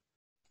about it.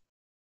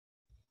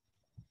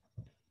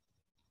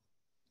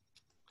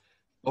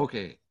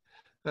 Okay.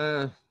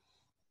 Yeah.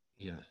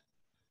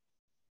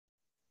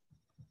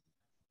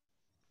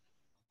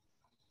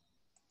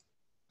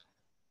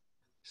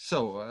 So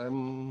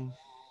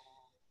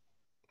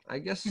I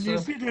guess And you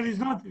see, there is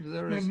not.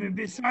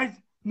 Besides,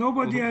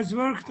 nobody has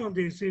worked on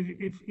this.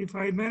 If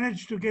I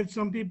manage to get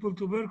some people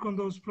to work on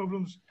those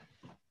problems,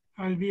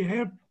 I'll be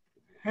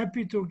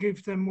happy to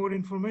give them more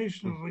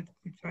information,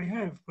 which I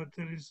have. But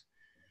there is.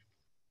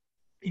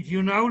 If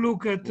you now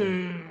look at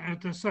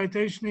the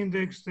citation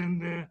index, then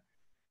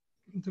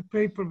the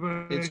paper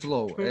by it's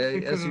low,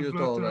 as you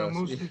told us.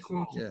 Mostly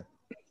quoted.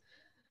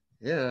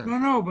 Yeah.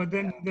 No, but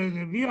then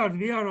we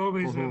are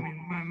always. I mean,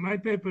 my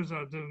papers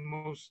are the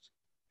most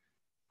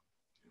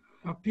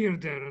appear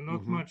there, and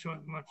not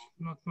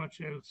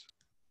much else.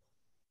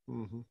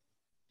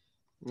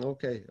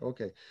 Okay.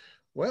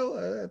 Well,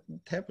 it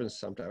happens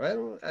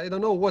sometimes. I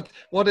don't know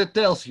what it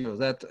tells you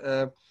that.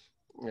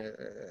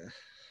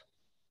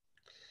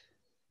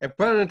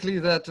 Apparently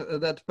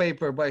that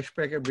paper by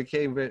Specker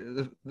became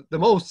the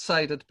most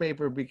cited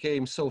paper,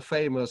 became so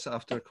famous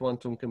after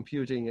quantum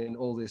computing and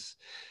all this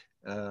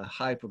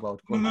hype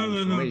about quantum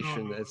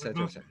information,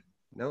 etc.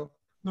 No,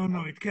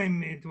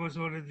 it was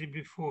already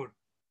before.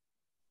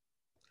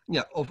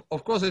 Yeah,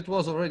 of course it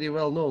was already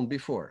well known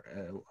before,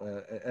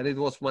 and it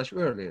was much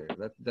earlier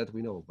that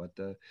we know,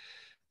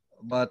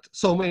 but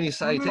so many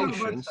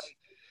citations.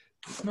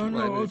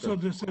 Also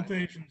the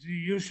citations.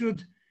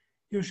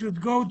 You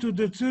should go to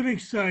the Zurich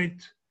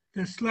site.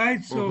 The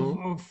slides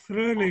of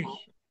Fröhlich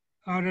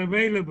are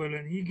available,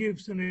 and he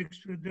gives an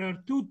extra. There are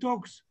 2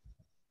 talks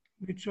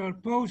which are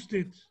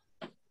posted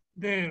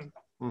there,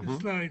 the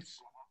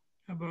slides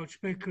about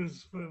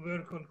Specker's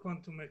work on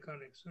quantum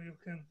mechanics. So you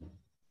can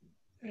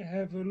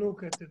have a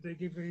look at it. They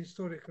give a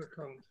historical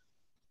account.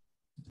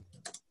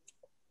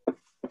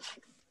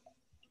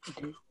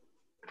 Okay.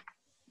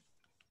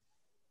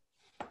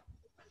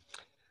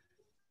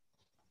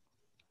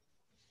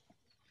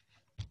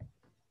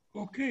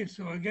 Okay,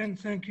 so again,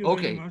 thank you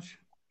Okay. very much.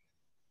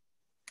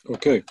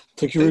 Okay,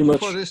 thank you very much.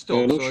 For this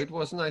talk. Janusz. So it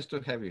was nice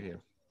to have you here.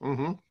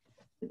 Mm-hmm.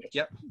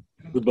 Yep.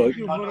 Goodbye. Thank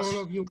you for all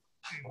of you.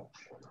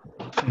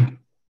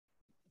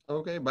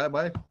 Okay. Bye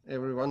bye,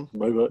 everyone.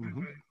 Bye bye.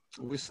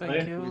 Mm-hmm. We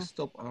Thank you. We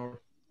stop our.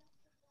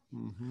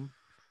 Mm-hmm.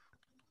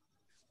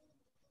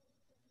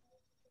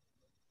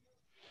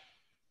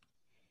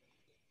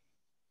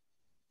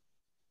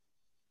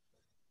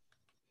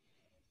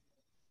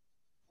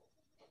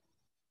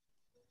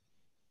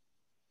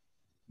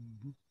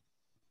 Mm-hmm.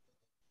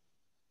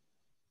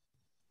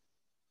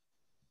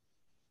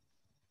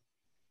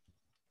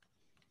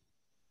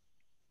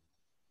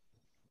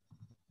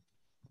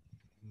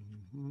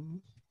 Mm-hmm.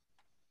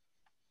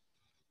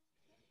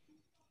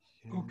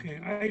 Okay,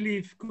 I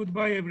leave.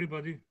 Goodbye,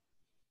 everybody.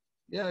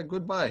 Yeah,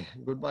 goodbye.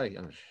 Goodbye,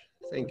 Janusz.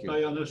 Thank you.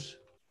 Bye, Janusz.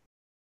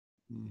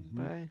 Mhm.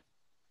 Bye.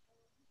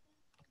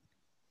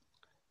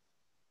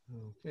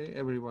 Okay,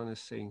 everyone is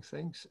saying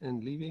thanks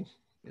and leaving.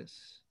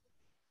 Yes.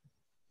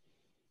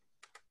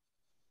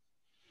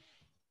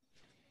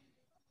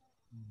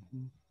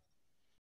 Mhm.